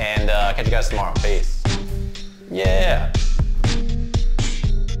 everybody. And catch you guys tomorrow. Peace. Yeah.